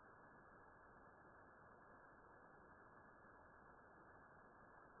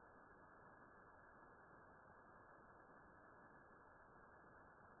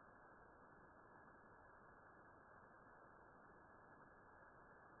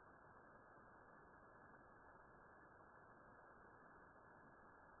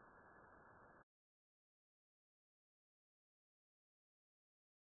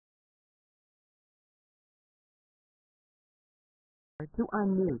 To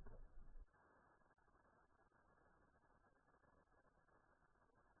unmute.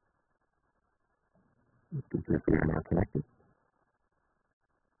 We are now connected.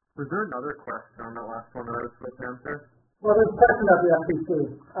 Was there another question on that last one that I was supposed to answer? Well, there's a question about the FTC.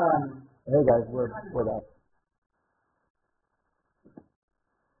 Hey guys, we're back.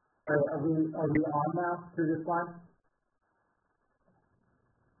 Are we on now through this line?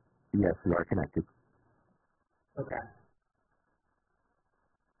 Yes, we are connected. Okay.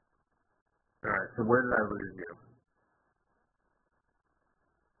 All right, so where did I lose you?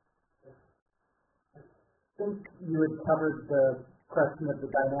 I think you had covered the question of the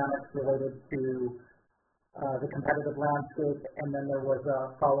dynamics related to the competitive landscape, and then there was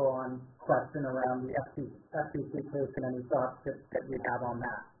a follow-on question around the FTC case and any thoughts that you have on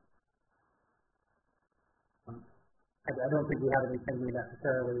that. I don't think we have anything we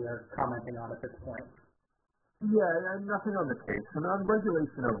necessarily are commenting on at this point. Yeah, nothing on the case. And on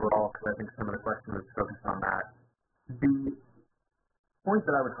regulation overall, because I think some of the question was focused on that, the point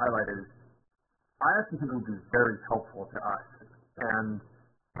that I would highlight is I actually think it would be very helpful to us and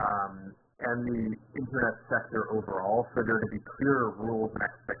the internet sector overall for there to be clearer rules and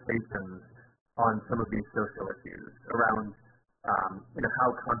expectations on some of these social issues around how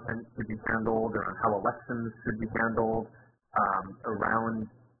content should be handled, around how elections should be handled, around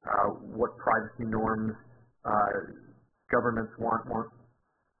what privacy norms governments want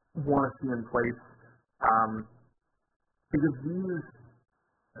to see in place, because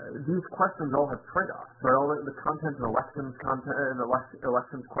these questions all have trade-offs. Right? All the content and elections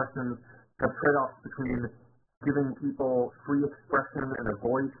questions have trade-offs between giving people free expression and a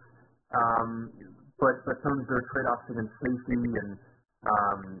voice, but sometimes there are trade-offs against safety and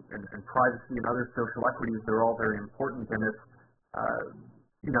privacy and other social equities. They're all very important, and it's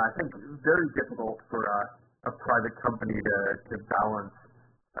I think very difficult for a private company to balance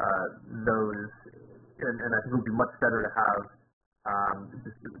those, and I think it would be much better to have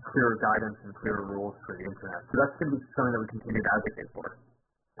just clearer guidance and clearer rules for the internet. So that's going to be something that we continue to advocate for.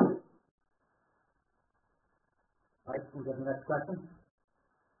 All right, we'll go to the next question.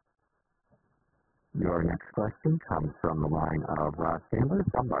 Your next question comes from the line of Ross Sandler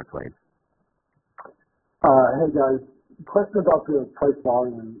from Barclays. Hey guys, question about the price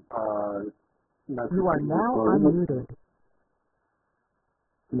volume. You are now unmuted.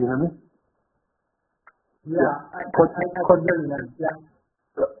 Can you hear me? Yeah, I can hear you now. Yeah.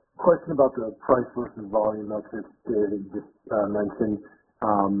 Question about the price versus volume metrics David just mentioned.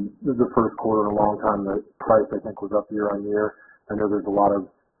 This is the first quarter in a long time that price, I think, was up year on year. I know there's a lot of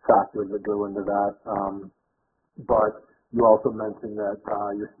factors that go into that, but you also mentioned that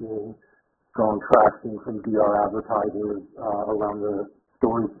you're seeing strong traction from DR advertisers around the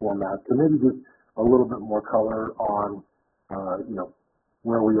story format. So maybe just a little bit more color on,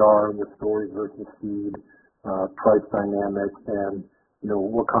 where we are in the stories versus feed, price dynamics, and,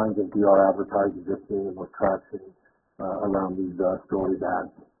 what kinds of DR advertisers you're seeing with traction around these stories ads.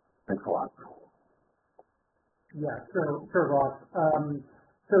 Thanks a lot. Yeah, sure, Ross.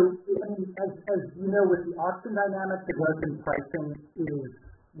 As you know, with the auction dynamic, the growth in pricing is,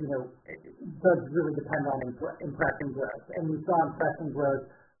 does really depend on impression growth. And we saw impression growth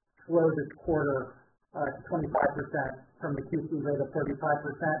slow this quarter to 25% from the Q2 rate of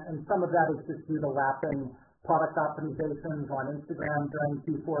 35%. And some of that is just due to lapping product optimizations on Instagram during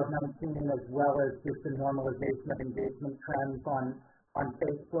Q4 of 2019, as well as just the normalization of engagement trends on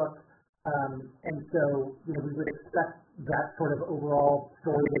Facebook. And so, we would expect that sort of overall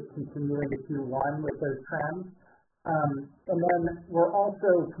story to continue into Q1 with those trends. And then we're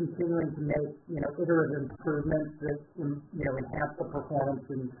also continuing to make, iterative improvements that, enhance the performance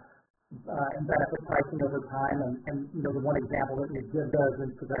and benefit pricing over time. And the one example that we give those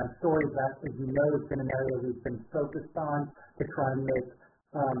Instagram stories, that, as you know, has been an area we've been focused on to try and make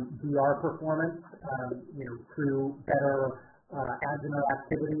DR performance, through better ads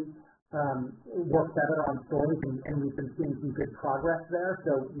interactivity, work better on stories, and we've been seeing some good progress there.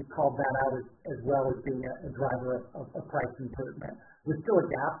 So we called that out as well as being a driver of price improvement. There's still a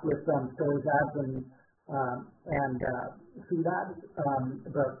gap with stories ads and feed ads,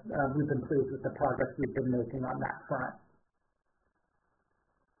 but we've been pleased with the progress we've been making on that front.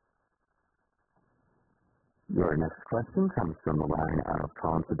 Your next question comes from the line of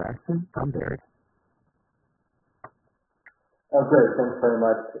Colin Sebastian from Baird. Oh, great. Thanks very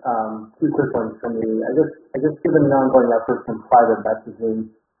much. Two quick ones from me. I guess given the ongoing efforts in private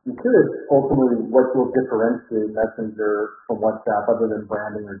messaging, I'm curious ultimately what will differentiate Messenger from WhatsApp other than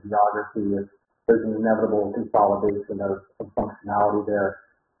branding or geography if there's an inevitable consolidation of functionality there.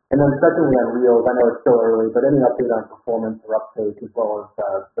 And then secondly on Reels, I know it's still early, but any update on performance or uptake as well as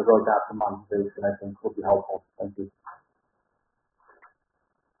the roadmap for monetization I think will be helpful. Thank you.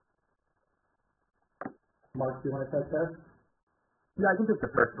 Mark, do you want to take this? Yeah, I can take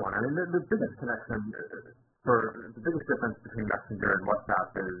the first one. I mean, the biggest the biggest difference between Messenger and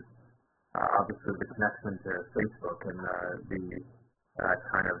WhatsApp is obviously the connection to Facebook and the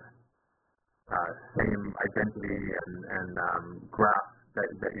kind of same identity and graph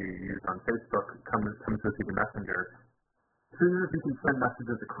that you use on Facebook comes with the Messenger. So you can send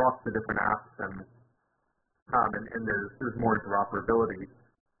messages across the different apps, and there's more interoperability.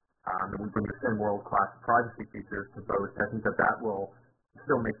 And we bring the same world-class privacy features to both. I think that will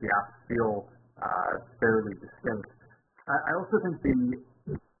still make the apps feel fairly distinct. I also think the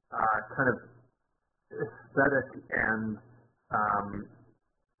kind of aesthetic and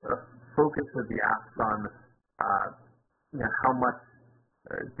focus of the apps on how much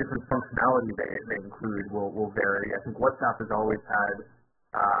different functionality they include will vary. I think WhatsApp has always had,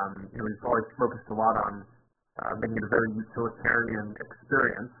 we've always focused a lot on making it a very utilitarian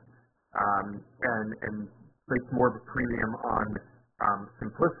experience. And place more of a premium on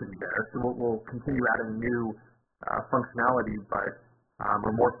simplicity there. So we'll continue adding new functionality, but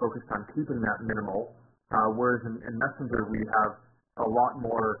we're more focused on keeping that minimal. Whereas in Messenger, we have a lot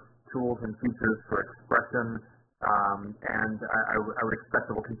more tools and features for expression, and I would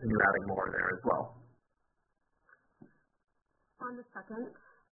expect that we'll continue adding more there as well. On the second,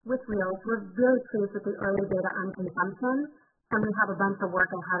 with Reels, we're very pleased with the early data on consumption. and we have a bunch of work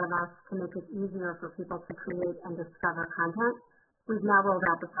ahead of us to make it easier for people to create and discover content. We've now rolled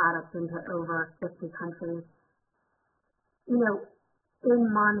out the product into over 50 countries. In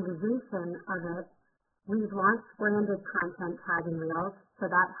monetization of it, we've launched branded content tagging Reels, so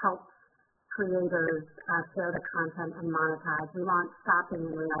that helps creators share the content and monetize. We launched shopping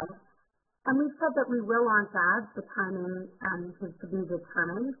in Reels. And we've said that we will launch ads. The timing is to be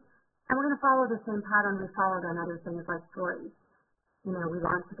determined. And we're going to follow the same pattern we followed on other things like stories. We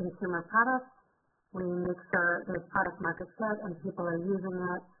launch a consumer product. We make sure there's product market fit and people are using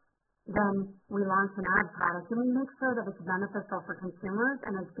it. Then we launch an ad product and we make sure that it's beneficial for consumers.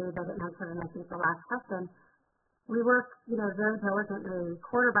 And as David mentioned, and I think the last question, we work, very diligently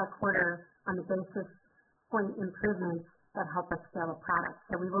quarter by quarter on the basis point improvements that help us scale a product.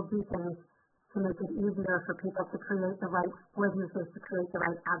 So we will do things to make it easier for people to create the right businesses, to create the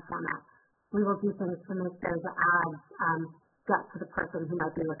right ad format. We will do things to make those ads get to the person who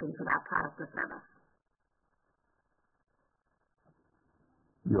might be looking for that product or service.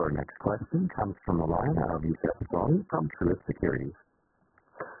 Your next question comes from the line of Youssef Squali from Truist Securities.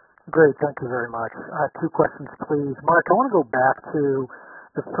 Great, thank you very much. Two questions, please. Mark, I want to go back to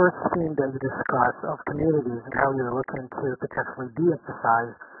the first theme that you discussed of communities and how you're looking to potentially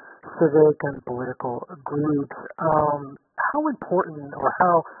de-emphasize civic and political groups. How important or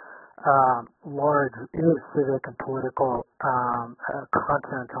how large is civic and political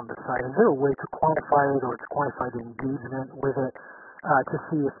content on the site? Is there a way to quantify it or to quantify the engagement with it to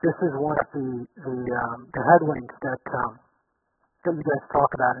see if this is one of the headwinds that you guys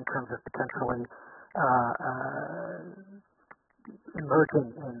talk about in terms of potentially emerging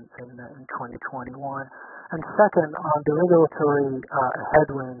in 2021? And second, on the regulatory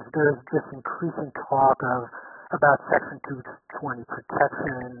headwinds, there's just increasing talk about Section 220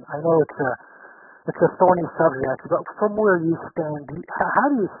 protection. I know it's a thorny subject, but from where you stand, how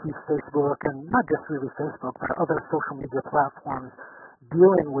do you see Facebook, and not just really Facebook, but other social media platforms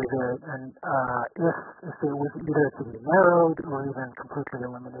dealing with it, and if it was either to be narrowed or even completely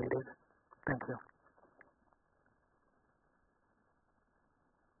eliminated? Thank you.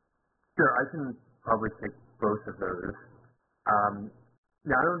 Sure, I can probably take both of those.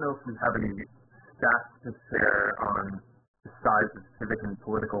 Now, I don't know if we have any stats to share on the size of civic and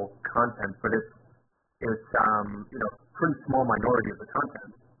political content, but it's pretty small minority of the content,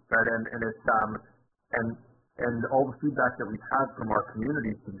 right? And all the feedback that we've had from our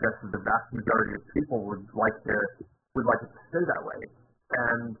community suggests that the vast majority of people would like it to stay that way.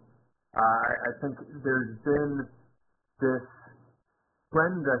 And I think there's been this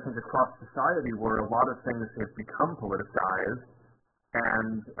trend, I think, across society where a lot of things have become politicized,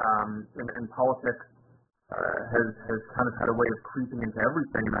 and politics has kind of had a way of creeping into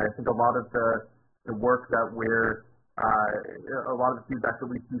everything. And I think a lot of the work that a lot of the feedback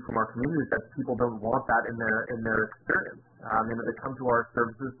that we see from our community is that people don't want that in their experience. They come to our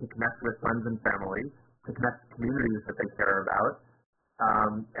services to connect with friends and family, to connect with communities that they care about.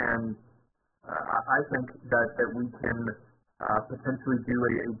 And I think that we can potentially do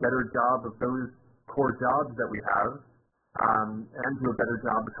a better job of those core jobs that we have, and do a better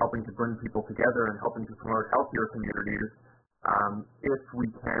job of helping to bring people together and helping to promote healthier communities if we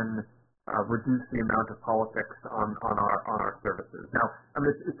can reduce the amount of politics on our services. Now,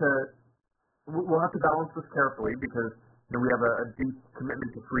 we'll have to balance this carefully because we have a deep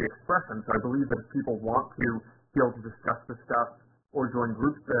commitment to free expression. So I believe that if people want to be able to discuss this stuff or join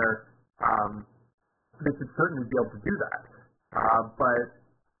groups there, they should certainly be able to do that. But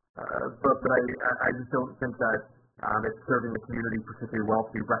I just don't think that it's serving the community particularly well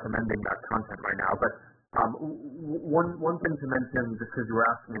to be recommending that content right now. But one thing to mention, just because you were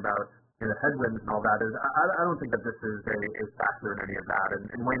asking about the headwinds and all that, is I don't think that this is a factor in any of that.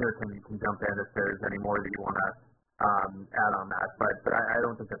 And Wayner can jump in if there's any more that you want to add on that. But I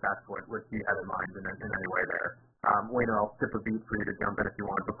don't think that that's what he had in mind in any way there. Wayner, I'll skip a beat for you to jump in if you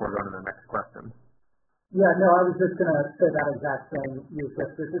want before going to the next question. Yeah, no, I was just going to say that exact thing,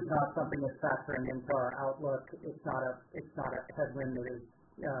 Youssef. This is not something that's factoring into our outlook. It's not a headwind that is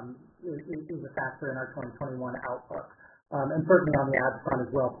a factor in our 2021 outlook. And certainly on the ad front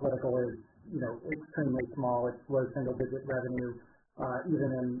as well, political is extremely small. It's low single-digit revenue, even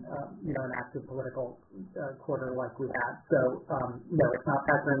in an active political quarter like we had. So no, it's not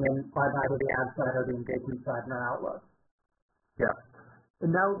factoring in by either the ad side or the engagement side in our outlook. Yeah. And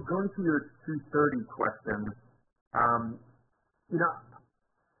now going to your 230 question, I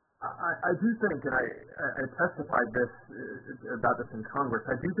do think, and I testified about this in Congress,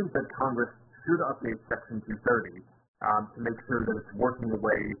 I do think that Congress should update Section 230 to make sure that it's working the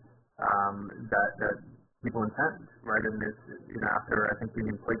way that people intend, right? And it's, after, I think, being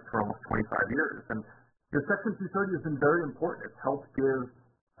in place for almost 25 years. And Section 230 has been very important. It's helped give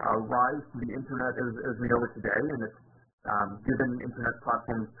rise to the Internet as we know it today, and it's given Internet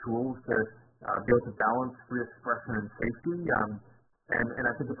platforms tools to be able to balance free expression and safety. And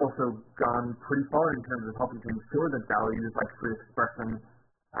I think it's also gone pretty far in terms of helping to ensure that values like free expression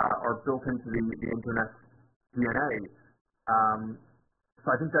are built into the Internet's DNA. So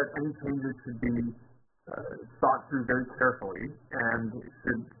I think that any changes should be thought through very carefully and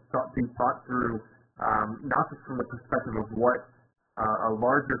should be thought through not just from the perspective of what a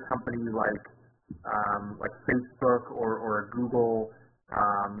larger company like Facebook or a Google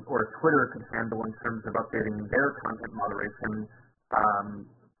or a Twitter could handle in terms of updating their content moderation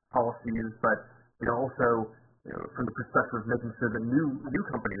policies, but also from the perspective of making sure that new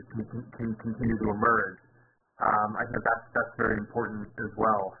companies can continue to emerge. I think that's very important as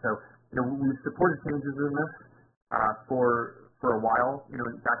well. So we've supported changes in this for a while.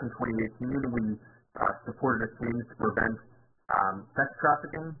 Back in 2018, we supported a change to prevent sex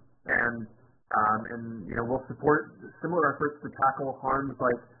trafficking, and we'll support similar efforts to tackle harms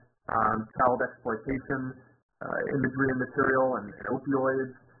like child exploitation, imagery and material, and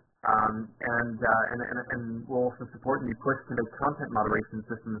opioids, and we'll also support any push to make content moderation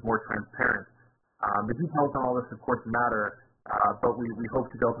systems more transparent. The details on all this, of course, matter, but we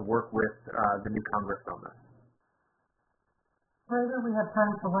hope to be able to work with the new Congress on this. Operator, we have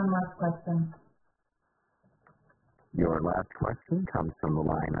time for one last question. Your last question comes from the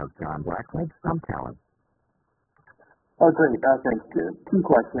line of John Blackledge from Cowen. Oh, great. Thanks. Two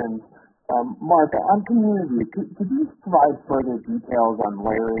questions. Mark, on community, could you provide further details on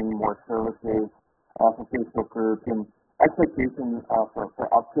layering more services for Facebook groups and expectations for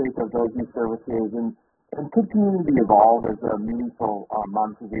uptake of those new services, and could community evolve as a meaningful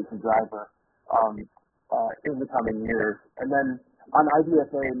monetization driver in the coming years? And then on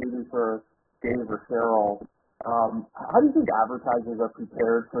IDFA, maybe for Dave or Cheryl, how do you think advertisers are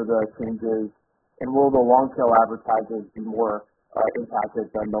prepared for the changes, and will the long-tail advertisers be more impacted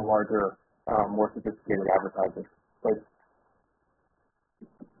than the larger, more sophisticated advertisers? Thanks.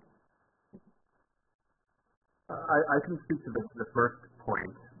 I can speak to the first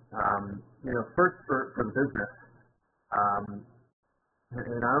point. First for the business,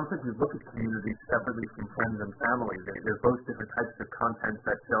 and I don't think we look at communities separately from friends and family. They're both different types of content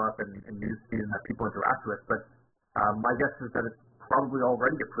that show up in newsfeed and that people interact with. But my guess is that it's probably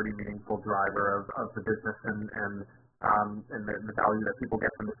already a pretty meaningful driver of the business and the value that people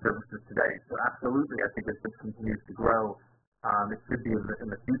get from the services today. So absolutely, I think as this continues to grow, it should be in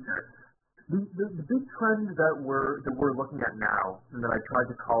the future. The big trend that we're looking at now, and that I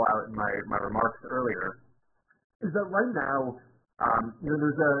tried to call out in my remarks earlier, is that right now,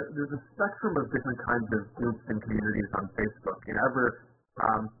 there's a spectrum of different kinds of groups and communities on Facebook.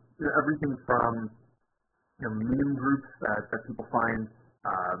 Everything from meme groups that people find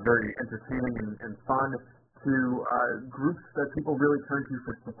very entertaining and fun, to groups that people really turn to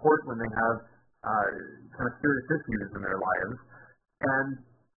for support when they have kind of serious issues in their lives.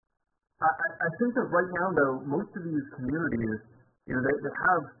 And I think that right now, though, most of these communities, they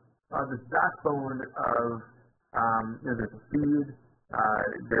have this backbone of there's a feed,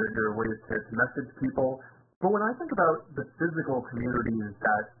 there are ways to message people. But when I think about the physical communities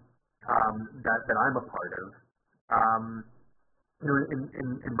that I'm a part of,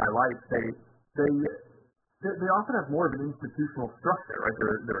 in my life, they often have more of an institutional structure, right?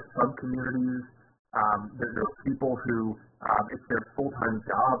 There are sub-communities. There are people who it's their full-time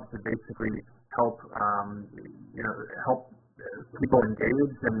job to basically help people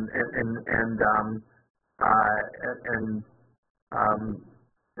engage and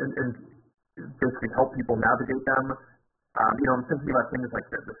basically help people navigate them. I'm thinking about things like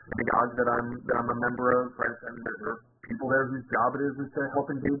the synagogue that I'm a member of, right? And there are people there whose job it is to help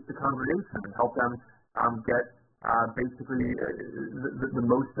engage the congregation and help them get basically the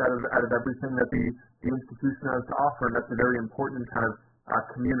most out of everything that the institution has to offer, and that's a very important kind of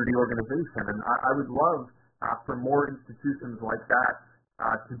community organization. And I would love for more institutions like that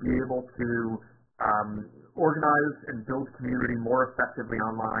to be able to organize and build community more effectively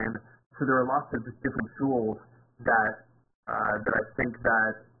online. So there are lots of different tools that I think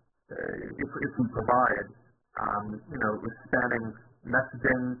that if we provide, spanning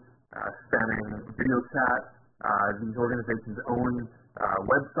messaging, spanning video chat, these organizations own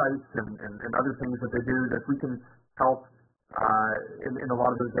websites and other things that they do, that we can help in a lot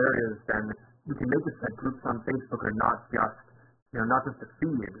of those areas, then we can make it so that groups on Facebook are not just a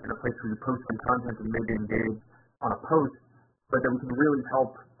feed and a place where you post some content and maybe engage on a post, but that we can really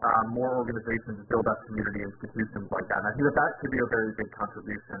help more organizations build up community institutions like that. And I think that could be a very big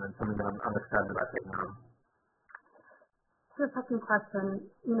contribution and something that I'm excited about taking on. To the second question,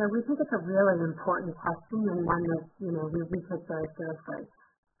 we think it's a really important question and one that, we take very seriously.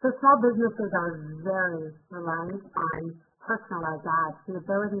 So small businesses are very reliant on personalized ads, the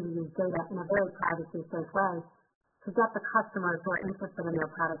ability to use data in a very privacy-safe way to get the customers who are interested in their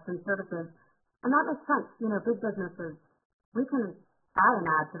products and services. And that makes sense. Big businesses, we can buy an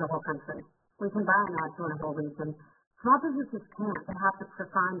ad to the whole country. We can buy an ad to a whole region. Small businesses can't. They have to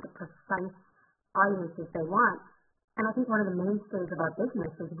find the precise audiences they want. And I think one of the mainstays of our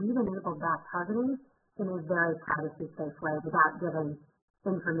business is we've enabled that targeting in a very privacy-safe way without giving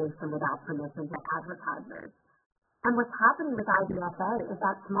information without permission to advertisers. And what's happening with IDFA is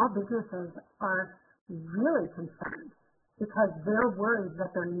that small businesses are really concerned because they're worried that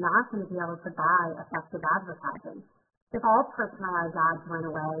they're not going to be able to buy effective advertising. If all personalized ads went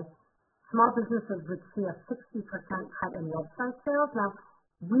away, small businesses would see a 60% cut in website sales. Now,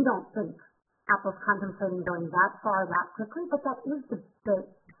 we don't think Apple's contemplating going that far that quickly, but that is the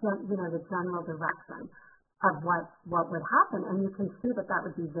general direction of what would happen. And you can see that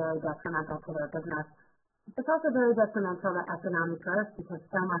would be very detrimental to their business. It's also very detrimental to economic growth because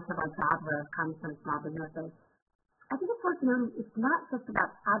so much of our job growth comes from small businesses. I think it's worth noting it's not just about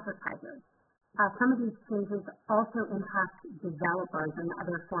advertisers. Some of these changes also impact developers and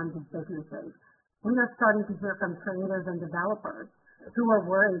other forms of businesses. We are starting to hear from creators and developers who are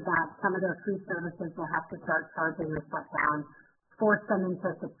worried that some of their free services will have to start charging or shut down, force them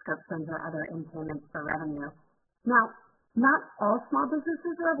into subscriptions or other in-payments for revenue. Now, not all small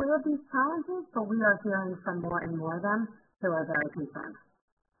businesses are aware of these challenges, but we are hearing from more and more of them who are very concerned.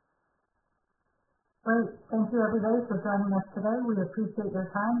 Great. Thank you, everybody, for joining us today. We appreciate your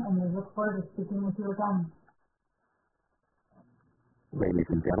time, and we look forward to speaking with you again. Ladies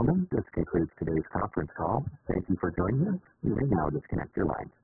and gentlemen, this concludes today's conference call. Thank you for joining us. You may now disconnect your lines.